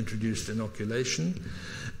 Barry introduced inoculation,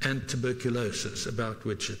 and tuberculosis, about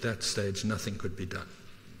which at that stage nothing could be done.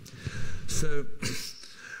 So,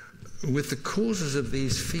 with the causes of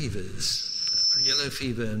these fevers, yellow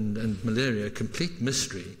fever and malaria, complete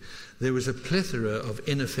mystery, there was a plethora of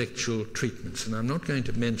ineffectual treatments, and I'm not going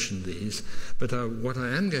to mention these, but what I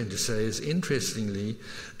am going to say is, interestingly,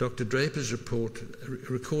 Dr. Draper's report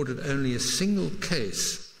recorded only a single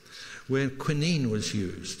case where quinine was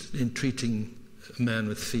used in treating a man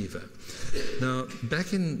with fever. Now,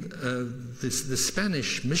 back in the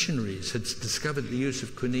Spanish missionaries had discovered the use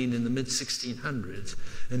of quinine in the mid-1600s,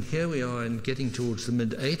 and here we are in getting towards the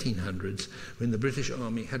mid-1800s when the British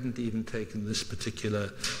Army hadn't even taken this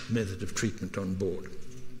particular method of treatment on board.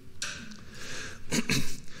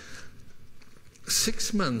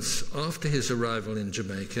 6 months after his arrival in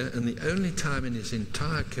Jamaica, and the only time in his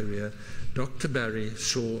entire career, Dr. Barry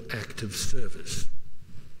saw active service.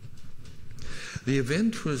 The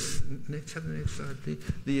event was, have the next slide, please.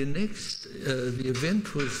 The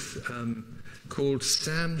event was called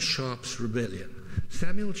Sam Sharp's Rebellion.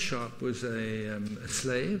 Samuel Sharp was a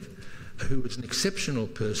slave who was an exceptional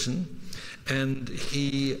person, and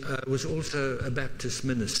he was also a Baptist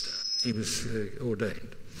minister. He was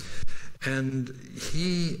ordained. And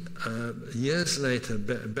he, years later,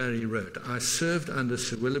 Barry wrote, "I served under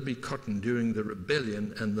Sir Willoughby Cotton during the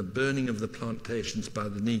rebellion and the burning of the plantations by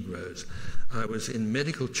the Negroes. I was in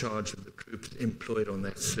medical charge of the troops employed on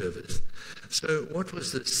that service." So what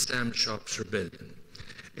was the Sam Sharp's Rebellion?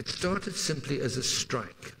 It started simply as a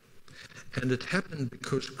strike. And it happened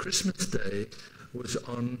because Christmas Day was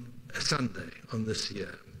on a Sunday on this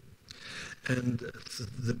year. And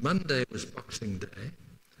the Monday was Boxing Day.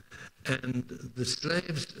 And the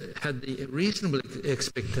slaves had the reasonable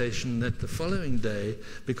expectation that the following day,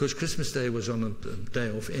 because Christmas Day was on a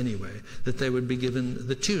day off anyway, that they would be given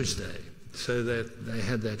the Tuesday. So that they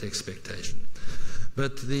had that expectation.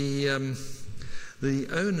 But the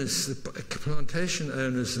owners, the plantation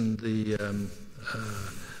owners and the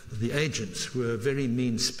agents were very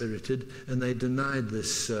mean-spirited, and they denied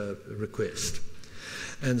this request.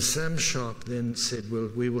 And Sam Sharp then said, well,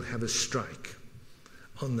 we will have a strike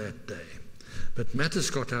on that day. But matters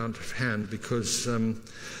got out of hand because some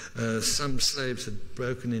slaves had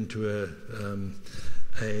broken into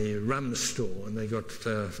a rum store, and they got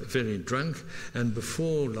very drunk, and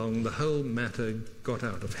before long the whole matter got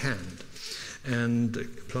out of hand. And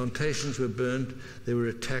plantations were burnt, there were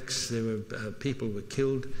attacks, people were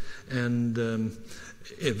killed, and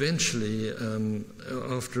eventually,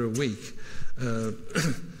 after a week,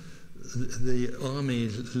 the army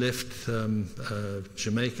left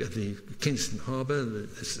Jamaica, the Kingston Harbour.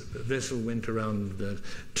 This vessel went around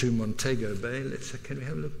to Montego Bay. Can we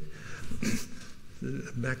have a look?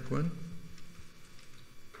 The back one.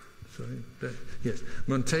 Sorry. Yes,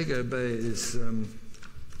 Montego Bay is.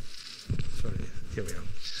 Sorry, here we are.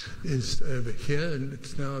 Is over here, and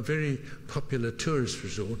it's now a very popular tourist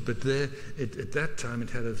resort. But there, at that time,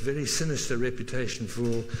 it had a very sinister reputation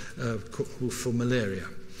for malaria.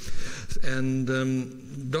 And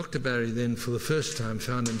Dr. Barry then, for the first time,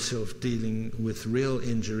 found himself dealing with real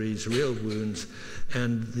injuries, real wounds,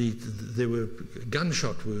 and there were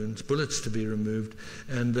gunshot wounds, bullets to be removed,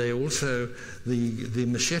 and they also, the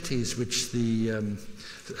machetes which the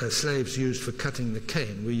slaves used for cutting the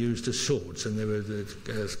cane were used as swords, and there were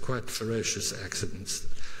quite ferocious accidents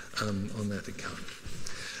on that account.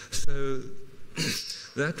 So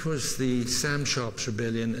that was the Sam Sharp's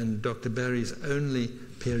rebellion and Dr. Barry's only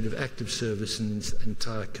period of active service in his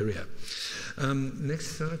entire career.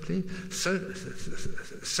 Next slide, please.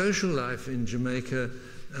 Social life in Jamaica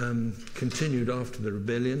continued after the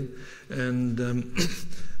rebellion, and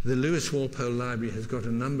the Lewis Walpole Library has got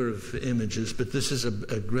a number of images, but this is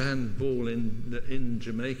a grand ball in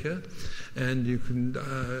Jamaica, and you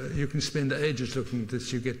can spend ages looking at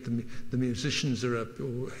this. You get the musicians are up,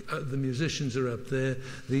 the musicians are up there.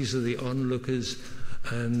 These are the onlookers,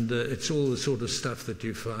 and it's all the sort of stuff that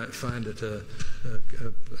you find at a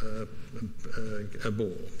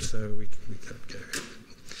ball. So we can't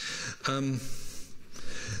go.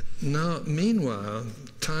 Now, meanwhile,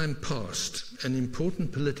 time passed, and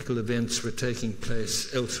important political events were taking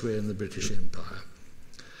place elsewhere in the British Empire.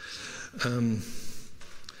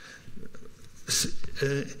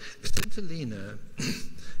 St Helena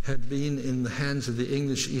had been in the hands of the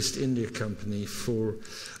English East India Company for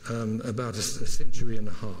about a century and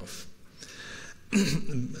a half.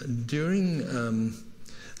 During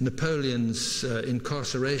Napoleon's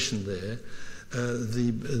incarceration there,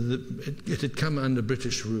 it had come under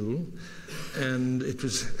British rule, and it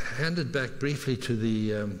was handed back briefly to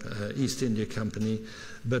the East India Company,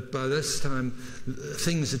 but by this time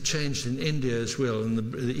things had changed in India as well, and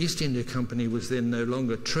the East India Company was then no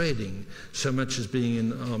longer trading so much as being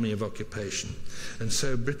an army of occupation. And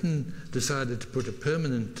so Britain decided to put a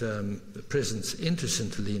permanent presence into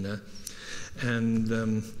St Helena,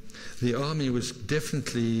 and the army was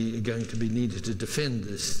definitely going to be needed to defend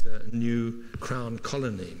this new crown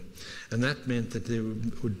colony. And that meant that there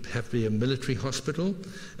would have to be a military hospital,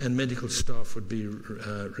 and medical staff would be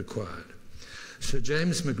required. Sir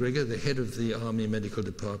James MacGregor, the head of the Army Medical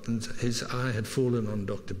Department, his eye had fallen on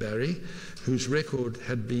Dr. Barry, whose record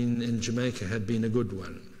had been in Jamaica had been a good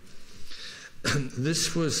one.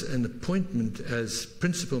 This was an appointment as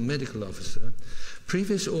principal medical officer.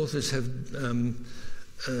 Previous authors have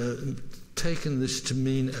taken this to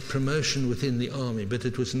mean a promotion within the army, but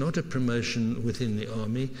it was not a promotion within the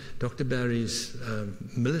army. Dr. Barry's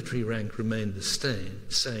military rank remained the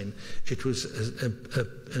same. It was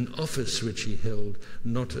an office which he held,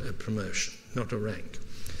 not a promotion, not a rank.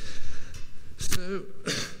 So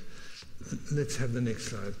let's have the next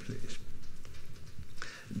slide, please.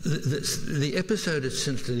 The episode at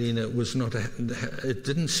St Helena was not it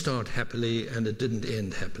didn't start happily, and it didn't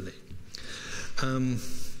end happily.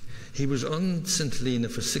 He was on St Helena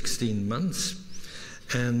for 16 months,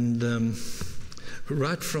 and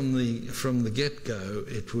right from the get-go,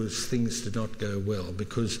 things did not go well,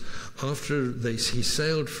 because after he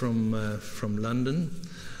sailed from London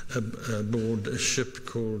aboard a ship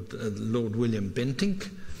called Lord William Bentinck,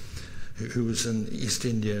 who was an East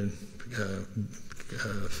Indian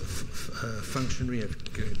functionary,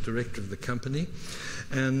 director of the company,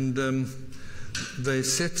 and they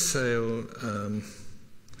set sail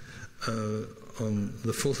on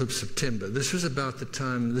the 4th of September. This was about the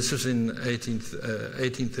time, this was in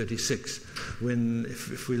 1836, when,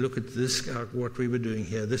 if we look at this, what we were doing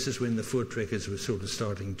here, this is when the voortrekkers were sort of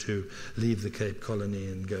starting to leave the Cape Colony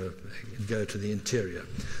and go to the interior.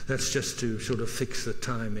 That's just to sort of fix the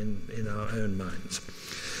time in our own minds.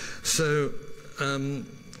 So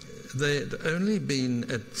they had only been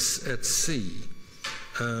at sea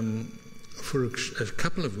for a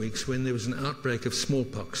couple of weeks when there was an outbreak of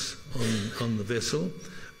smallpox on the vessel,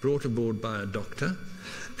 brought aboard by a doctor,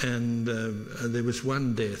 and there was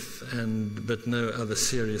one death, but no other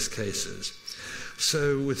serious cases.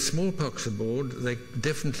 So with smallpox aboard, they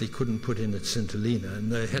definitely couldn't put in at St Helena, and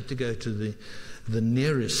they had to go to the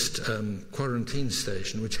nearest quarantine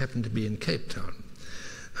station, which happened to be in Cape Town,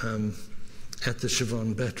 at the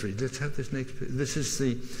Siobhan Battery. Let's have this next. This is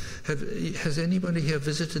has anybody here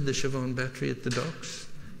visited the Siobhan Battery at the docks?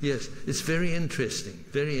 Yes, it's very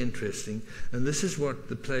interesting, and this is what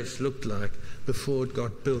the place looked like before it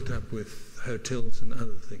got built up with hotels and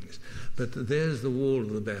other things. But there's the wall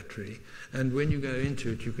of the battery, and when you go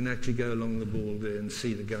into it, you can actually go along the wall there and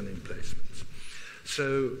see the gun emplacements.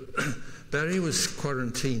 So Barry was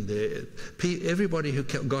quarantined there. Everybody who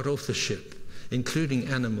got off the ship, including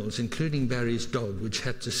animals, including Barry's dog, which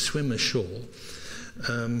had to swim ashore.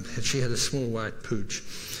 She had a small white pooch.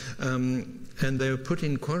 And they were put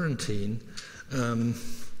in quarantine, and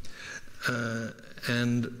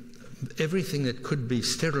everything that could be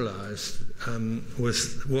sterilized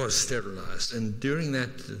was sterilized. And during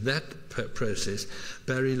that process,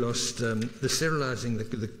 Barry lost the sterilizing.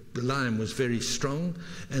 The lime was very strong,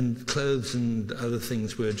 and clothes and other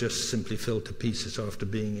things were just simply fell to pieces after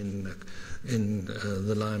being in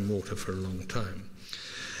the lime water for a long time.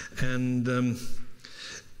 And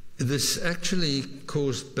this actually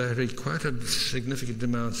caused Barry quite a significant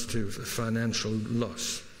amounts to financial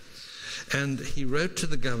loss. And he wrote to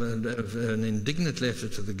the governor, an indignant letter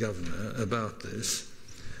to the governor about this.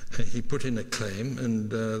 He put in a claim,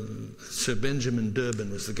 and Sir Benjamin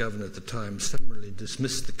Durbin was the governor at the time, summarily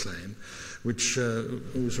dismissed the claim, which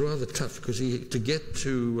was rather tough, because to get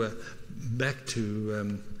back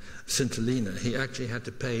to St Helena, he actually had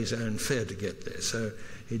to pay his own fare to get there, so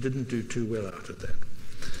he didn't do too well out of that.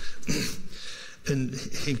 And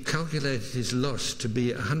he calculated his loss to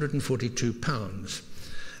be £142,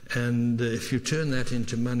 and if you turn that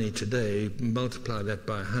into money today, multiply that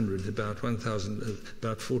by 100, about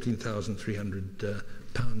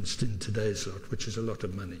 £14,300 in today's lot, which is a lot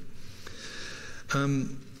of money.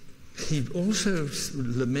 He also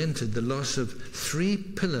lamented the loss of 3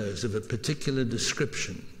 pillows of a particular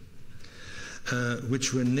description,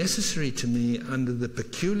 which were necessary to me under the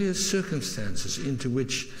peculiar circumstances into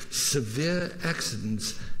which severe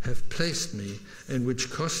accidents have placed me, and which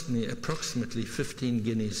cost me approximately 15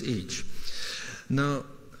 guineas each. Now,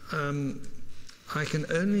 I can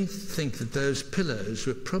only think that those pillows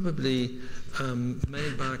were probably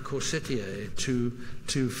made by a corsetier to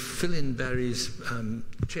fill in Barry's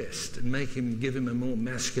chest and give him a more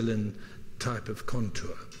masculine type of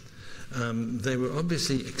contour. They were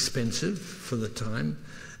obviously expensive for the time,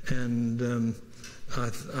 and I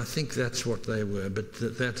think that's what they were, but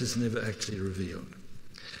that is never actually revealed.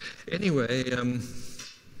 Anyway,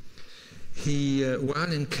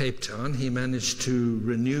 while in Cape Town, he managed to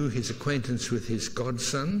renew his acquaintance with his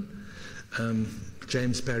godson,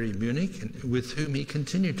 James Barry Munich, with whom he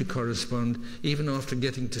continued to correspond even after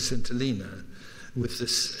getting to St Helena with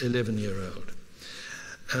this 11-year-old.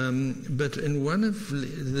 But in one of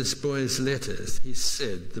this boy's letters,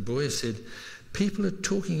 the boy said, "People are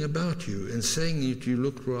talking about you and saying that you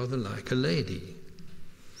look rather like a lady."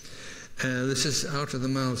 This is out of the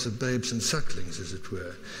mouths of babes and sucklings, as it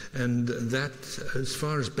were. And that, as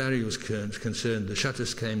far as Barry was concerned, the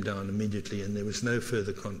shutters came down immediately and there was no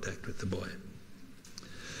further contact with the boy.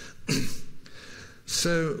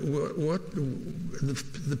 So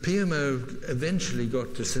the PMO eventually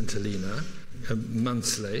got to St Helena,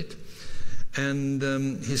 months late, and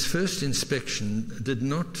his first inspection did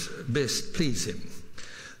not best please him.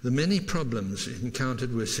 The many problems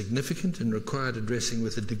encountered were significant and required addressing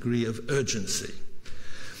with a degree of urgency.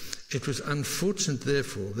 It was unfortunate,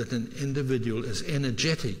 therefore, that an individual as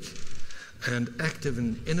energetic and active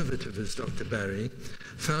and innovative as Dr. Barry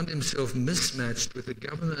found himself mismatched with a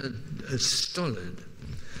governor as stolid,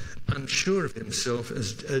 unsure of himself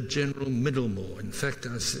as General Middlemore. In fact,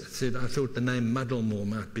 I thought the name Muddlemore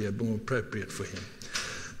might be more appropriate for him.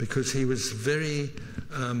 because he was very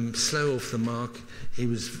slow off the mark. He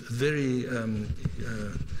was very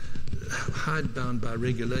hidebound by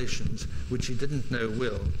regulations, which he didn't know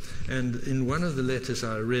well. And in one of the letters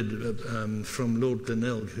I read from Lord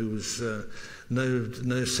Glenelg, who was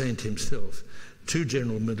no saint himself, to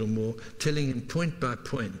General Middlemore, telling him point by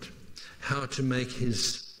point how to make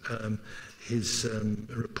his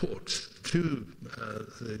reports to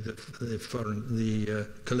the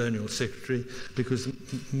colonial secretary, because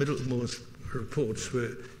Middlemore's reports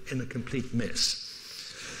were in a complete mess.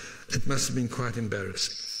 It must have been quite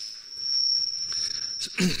embarrassing.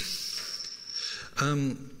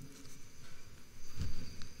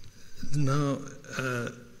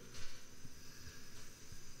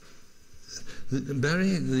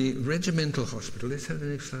 Barry, the regimental hospital. Let's have the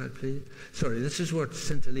next slide, please. Sorry, this is what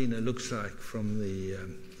St Helena looks like from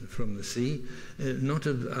the sea.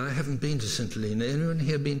 I haven't been to St Helena. Anyone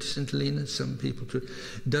here been to St Helena? Some people too.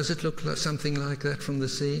 Does it look like something like that from the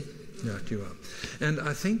sea? No, you are. And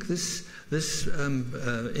I think this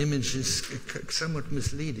image is somewght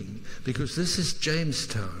misleading, because this is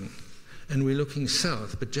Jamestown, and we're looking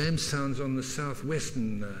south, but Jamestown's on the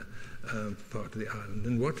southwestern part of the island.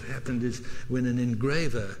 And what happened is, when an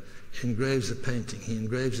engraver engraves a painting, he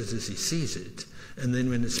engraves it as he sees it, and then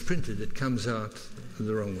when it's printed, it comes out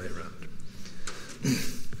the wrong way around.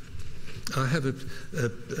 I have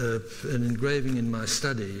an engraving in my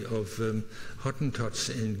study of Hottentots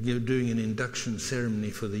doing an induction ceremony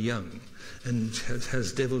for the young, and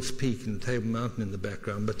has Devil's Peak and Table Mountain in the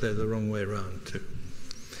background, but they're the wrong way around too.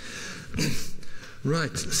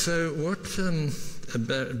 Right, so what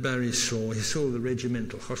Barry saw, he saw the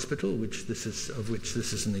regimental hospital, of which this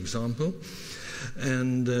is an example,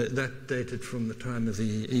 and that dated from the time of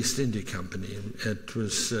the East India Company. It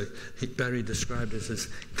was, Barry described it as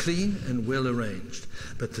clean and well arranged,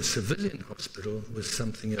 but the civilian hospital was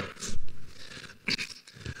something else.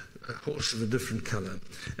 A horse of a different colour.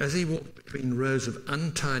 As he walked between rows of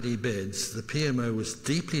untidy beds, the PMO was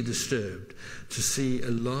deeply disturbed to see a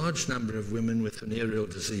large number of women with venereal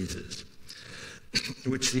diseases,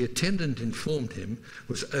 which the attendant informed him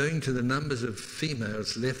was owing to the numbers of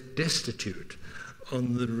females left destitute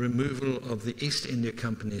on the removal of the East India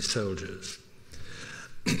Company's soldiers.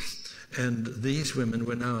 And these women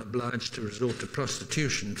were now obliged to resort to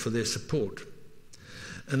prostitution for their support.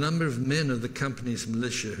 A number of men of the company's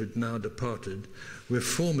militia who'd now departed were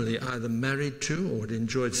formerly either married to or had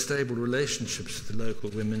enjoyed stable relationships with the local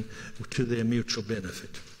women to their mutual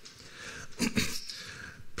benefit.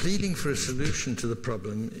 Pleading for a solution to the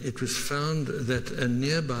problem, it was found that a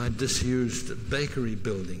nearby disused bakery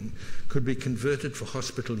building could be converted for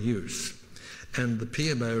hospital use, and the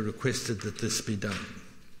PMO requested that this be done.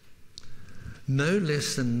 No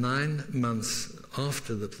less than 9 months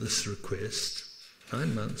after this request,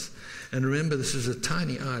 9 months, and remember this is a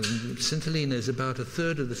tiny island, St Helena is about a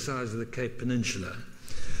third of the size of the Cape Peninsula,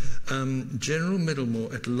 General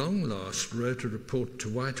Middlemore at long last wrote a report to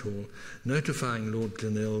Whitehall notifying Lord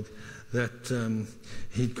Glenelg that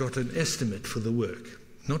he'd got an estimate for the work.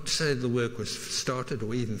 Not to say the work was started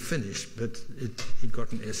or even finished, but he'd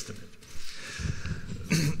got an estimate.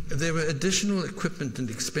 There were additional equipment and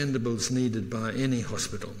expendables needed by any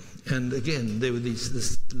hospital. And again, there were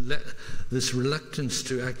this reluctance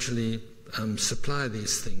to actually supply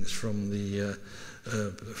these things from the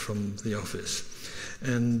office.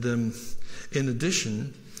 And in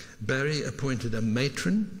addition, Barry appointed a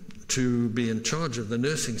matron to be in charge of the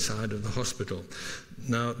nursing side of the hospital.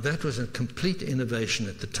 Now, that was a complete innovation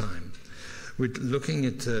at the time. We're looking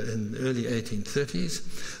at in the early 1830s.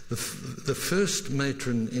 The first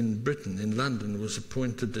matron in Britain, in London, was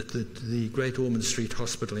appointed at the Great Ormond Street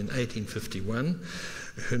Hospital in 1851.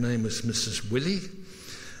 Her name was Mrs. Willey.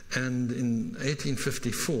 And in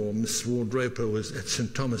 1854, Miss Ward-Roper was at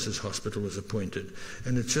St Thomas's Hospital was appointed.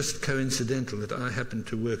 And it's just coincidental that I happened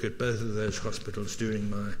to work at both of those hospitals during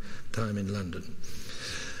my time in London.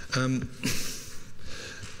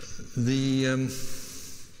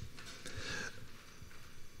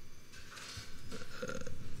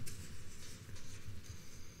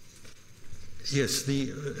 Yes,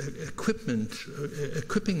 the equipping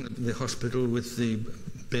the hospital with the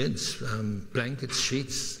beds, blankets,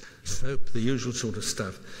 sheets, soap, the usual sort of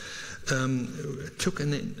stuff, took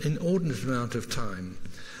an inordinate amount of time.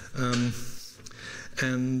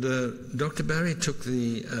 And Dr. Barry took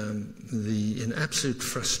in absolute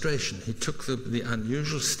frustration, he took the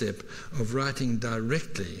unusual step of writing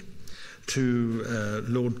directly to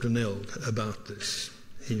Lord Glenelg about this.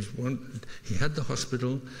 He had the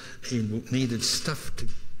hospital, he needed stuff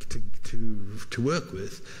to work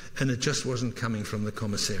with, and it just wasn't coming from the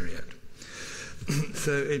commissariat.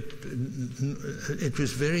 So it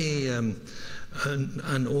was very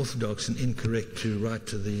unorthodox and incorrect to write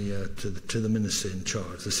to the minister in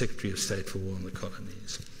charge, the Secretary of State for War and the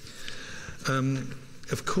Colonies.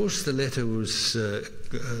 Of course, the letter was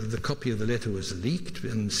the copy of the letter was leaked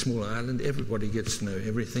in the small island. Everybody gets to know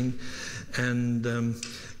everything, and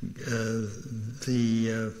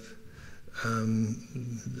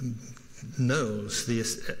Knowles, the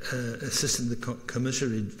assistant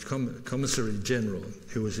commissary general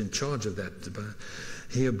who was in charge of that,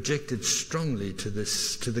 he objected strongly to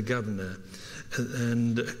this to the governor,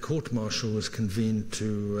 and a court-martial was convened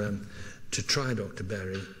to try Dr.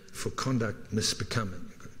 Barry for conduct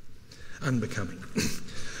unbecoming.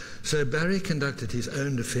 So Barry conducted his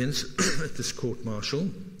own defence at this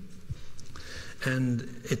court-martial, and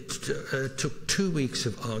it took 2 weeks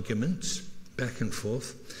of arguments back and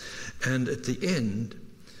forth, and at the end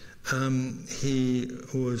he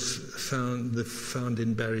was found. The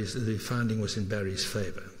finding was in Barry's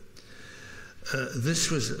favour.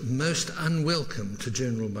 This was most unwelcome to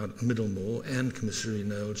General Middlemore and Commissary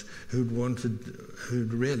Knowles, who'd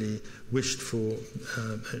really wished for,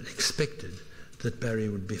 expected that Barry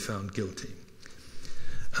would be found guilty.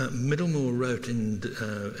 Middlemore wrote in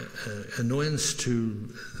annoyance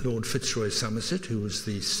to Lord Fitzroy Somerset, who was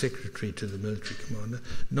the secretary to the military commander,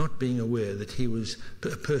 not being aware that he was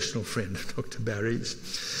a personal friend of Dr. Barry's,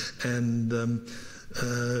 and the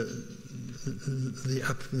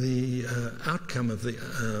outcome of the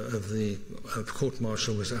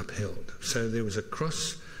court-martial was upheld. So there was a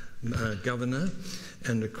cross governor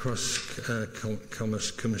and a cross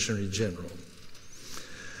commissary general.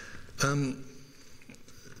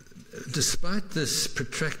 Despite this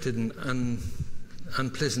protracted and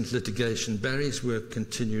unpleasant litigation, Barry's work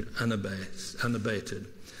continued unabated.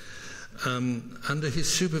 Under his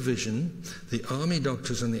supervision, the army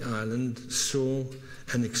doctors on the island saw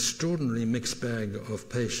an extraordinarily mixed bag of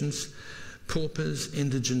patients: paupers,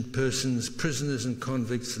 indigent persons, prisoners and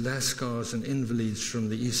convicts, lascars and invalids from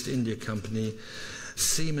the East India Company,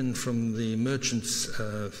 seamen from the merchant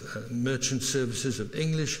services of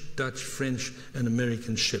English, Dutch, French and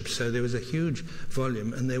American ships. So there was a huge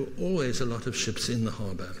volume, and there were always a lot of ships in the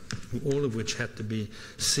harbour, all of which had to be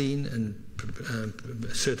seen and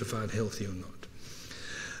certified healthy or not.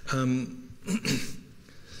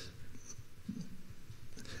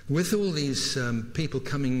 With all these people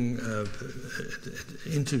coming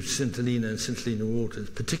into St Helena and St Helena waters,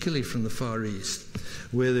 particularly from the Far East,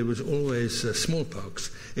 where there was always smallpox,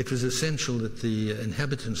 it was essential that the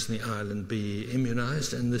inhabitants of the island be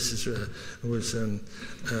immunised, and this was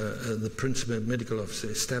the principal medical officer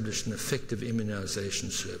established an effective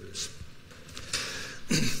immunisation service.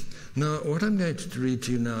 Now, what I'm going to read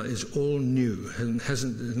to you now is all new, and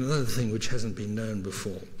another thing which hasn't been known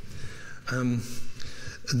before.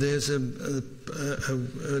 There's a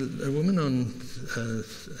woman on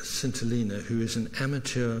St Helena who is an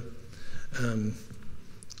amateur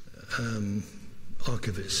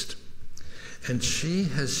archivist, and she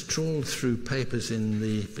has trawled through papers in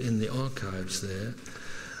the archives there,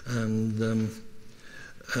 and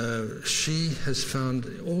she has found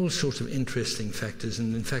all sorts of interesting factors,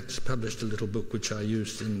 and in fact has published a little book which I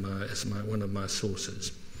used as one of my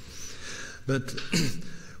sources. But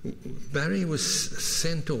Barry was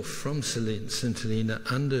sent off from St Helena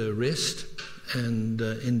under arrest and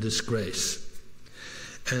in disgrace.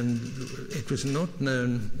 And it was not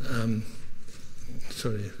known...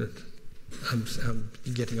 sorry, I'm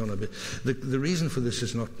getting on a bit. The reason for this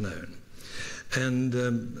is not known. And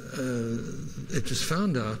it was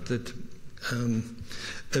found out that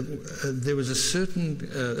there was a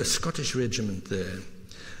certain Scottish regiment there,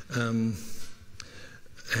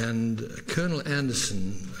 and Colonel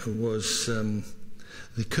Anderson was the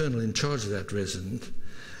colonel in charge of that regiment,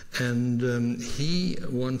 and he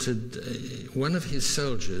wanted one of his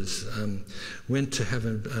soldiers went to have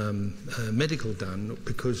a medical done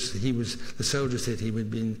because the soldier said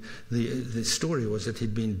the story was that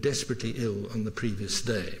he'd been desperately ill on the previous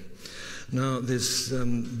day. Now, the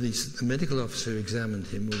medical officer who examined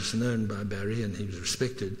him was known by Barry, and he was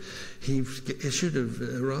respected. He issued a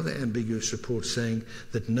rather ambiguous report saying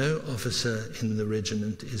that no officer in the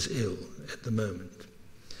regiment is ill at the moment,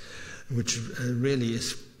 which really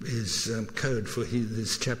is code for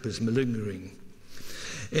this chap is malingering.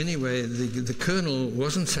 Anyway, the colonel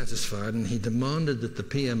wasn't satisfied, and he demanded that the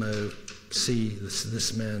PMO see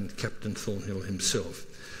this man, Captain Thornhill himself.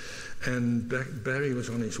 And Barry was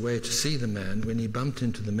on his way to see the man when he bumped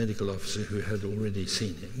into the medical officer who had already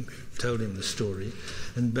seen him, told him the story,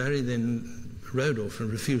 and Barry then rode off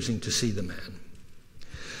and refusing to see the man.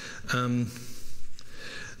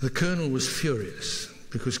 The colonel was furious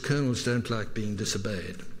because colonels don't like being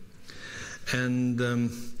disobeyed. And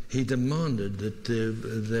he demanded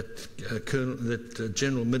that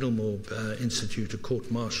General Middlemore institute a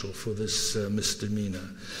court-martial for this misdemeanor,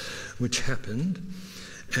 which happened.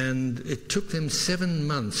 And it took them 7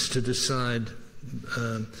 months to decide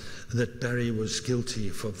that Barry was guilty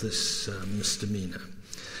of this misdemeanor.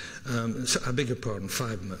 So I beg your pardon,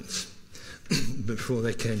 5 months before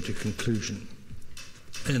they came to conclusion.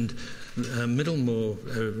 And Middlemore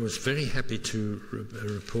was very happy to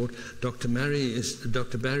report Dr. Barry is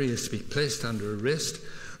to be placed under arrest,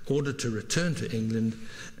 ordered to return to England,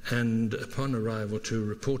 and upon arrival to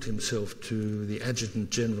report himself to the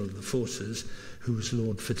Adjutant General of the Forces, who was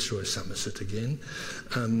Lord Fitzroy Somerset again,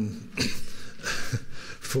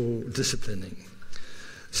 for disciplining.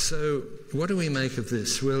 So what do we make of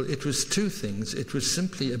this? Well, it was two things. It was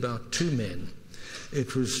simply about two men.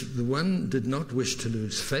 It was the one did not wish to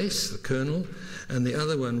lose face, the colonel, and the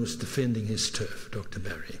other one was defending his turf, Dr.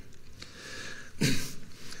 Barry.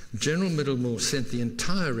 General Middlemore sent the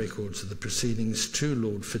entire records of the proceedings to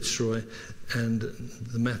Lord Fitzroy, and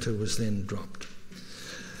the matter was then dropped.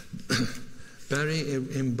 Barry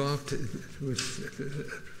embarked,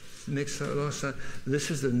 last slide. This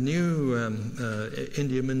is the new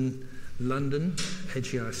Indiaman London,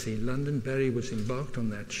 HEIC London. Barry was embarked on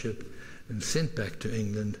that ship and sent back to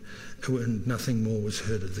England, and nothing more was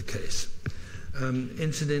heard of the case.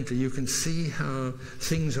 Incidentally, you can see how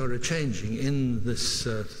things are changing in this,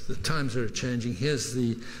 the times are changing. Here's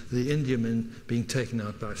the Indiaman being taken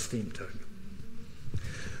out by a steam tug.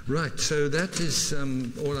 Right, so that is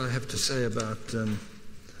all I have to say about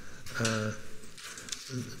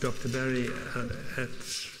Dr. Barry at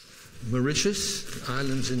Mauritius,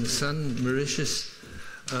 Islands in the Sun, Mauritius,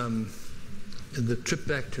 the trip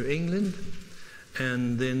back to England,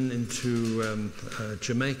 and then into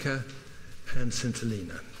Jamaica and St.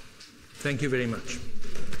 Helena. Thank you very much.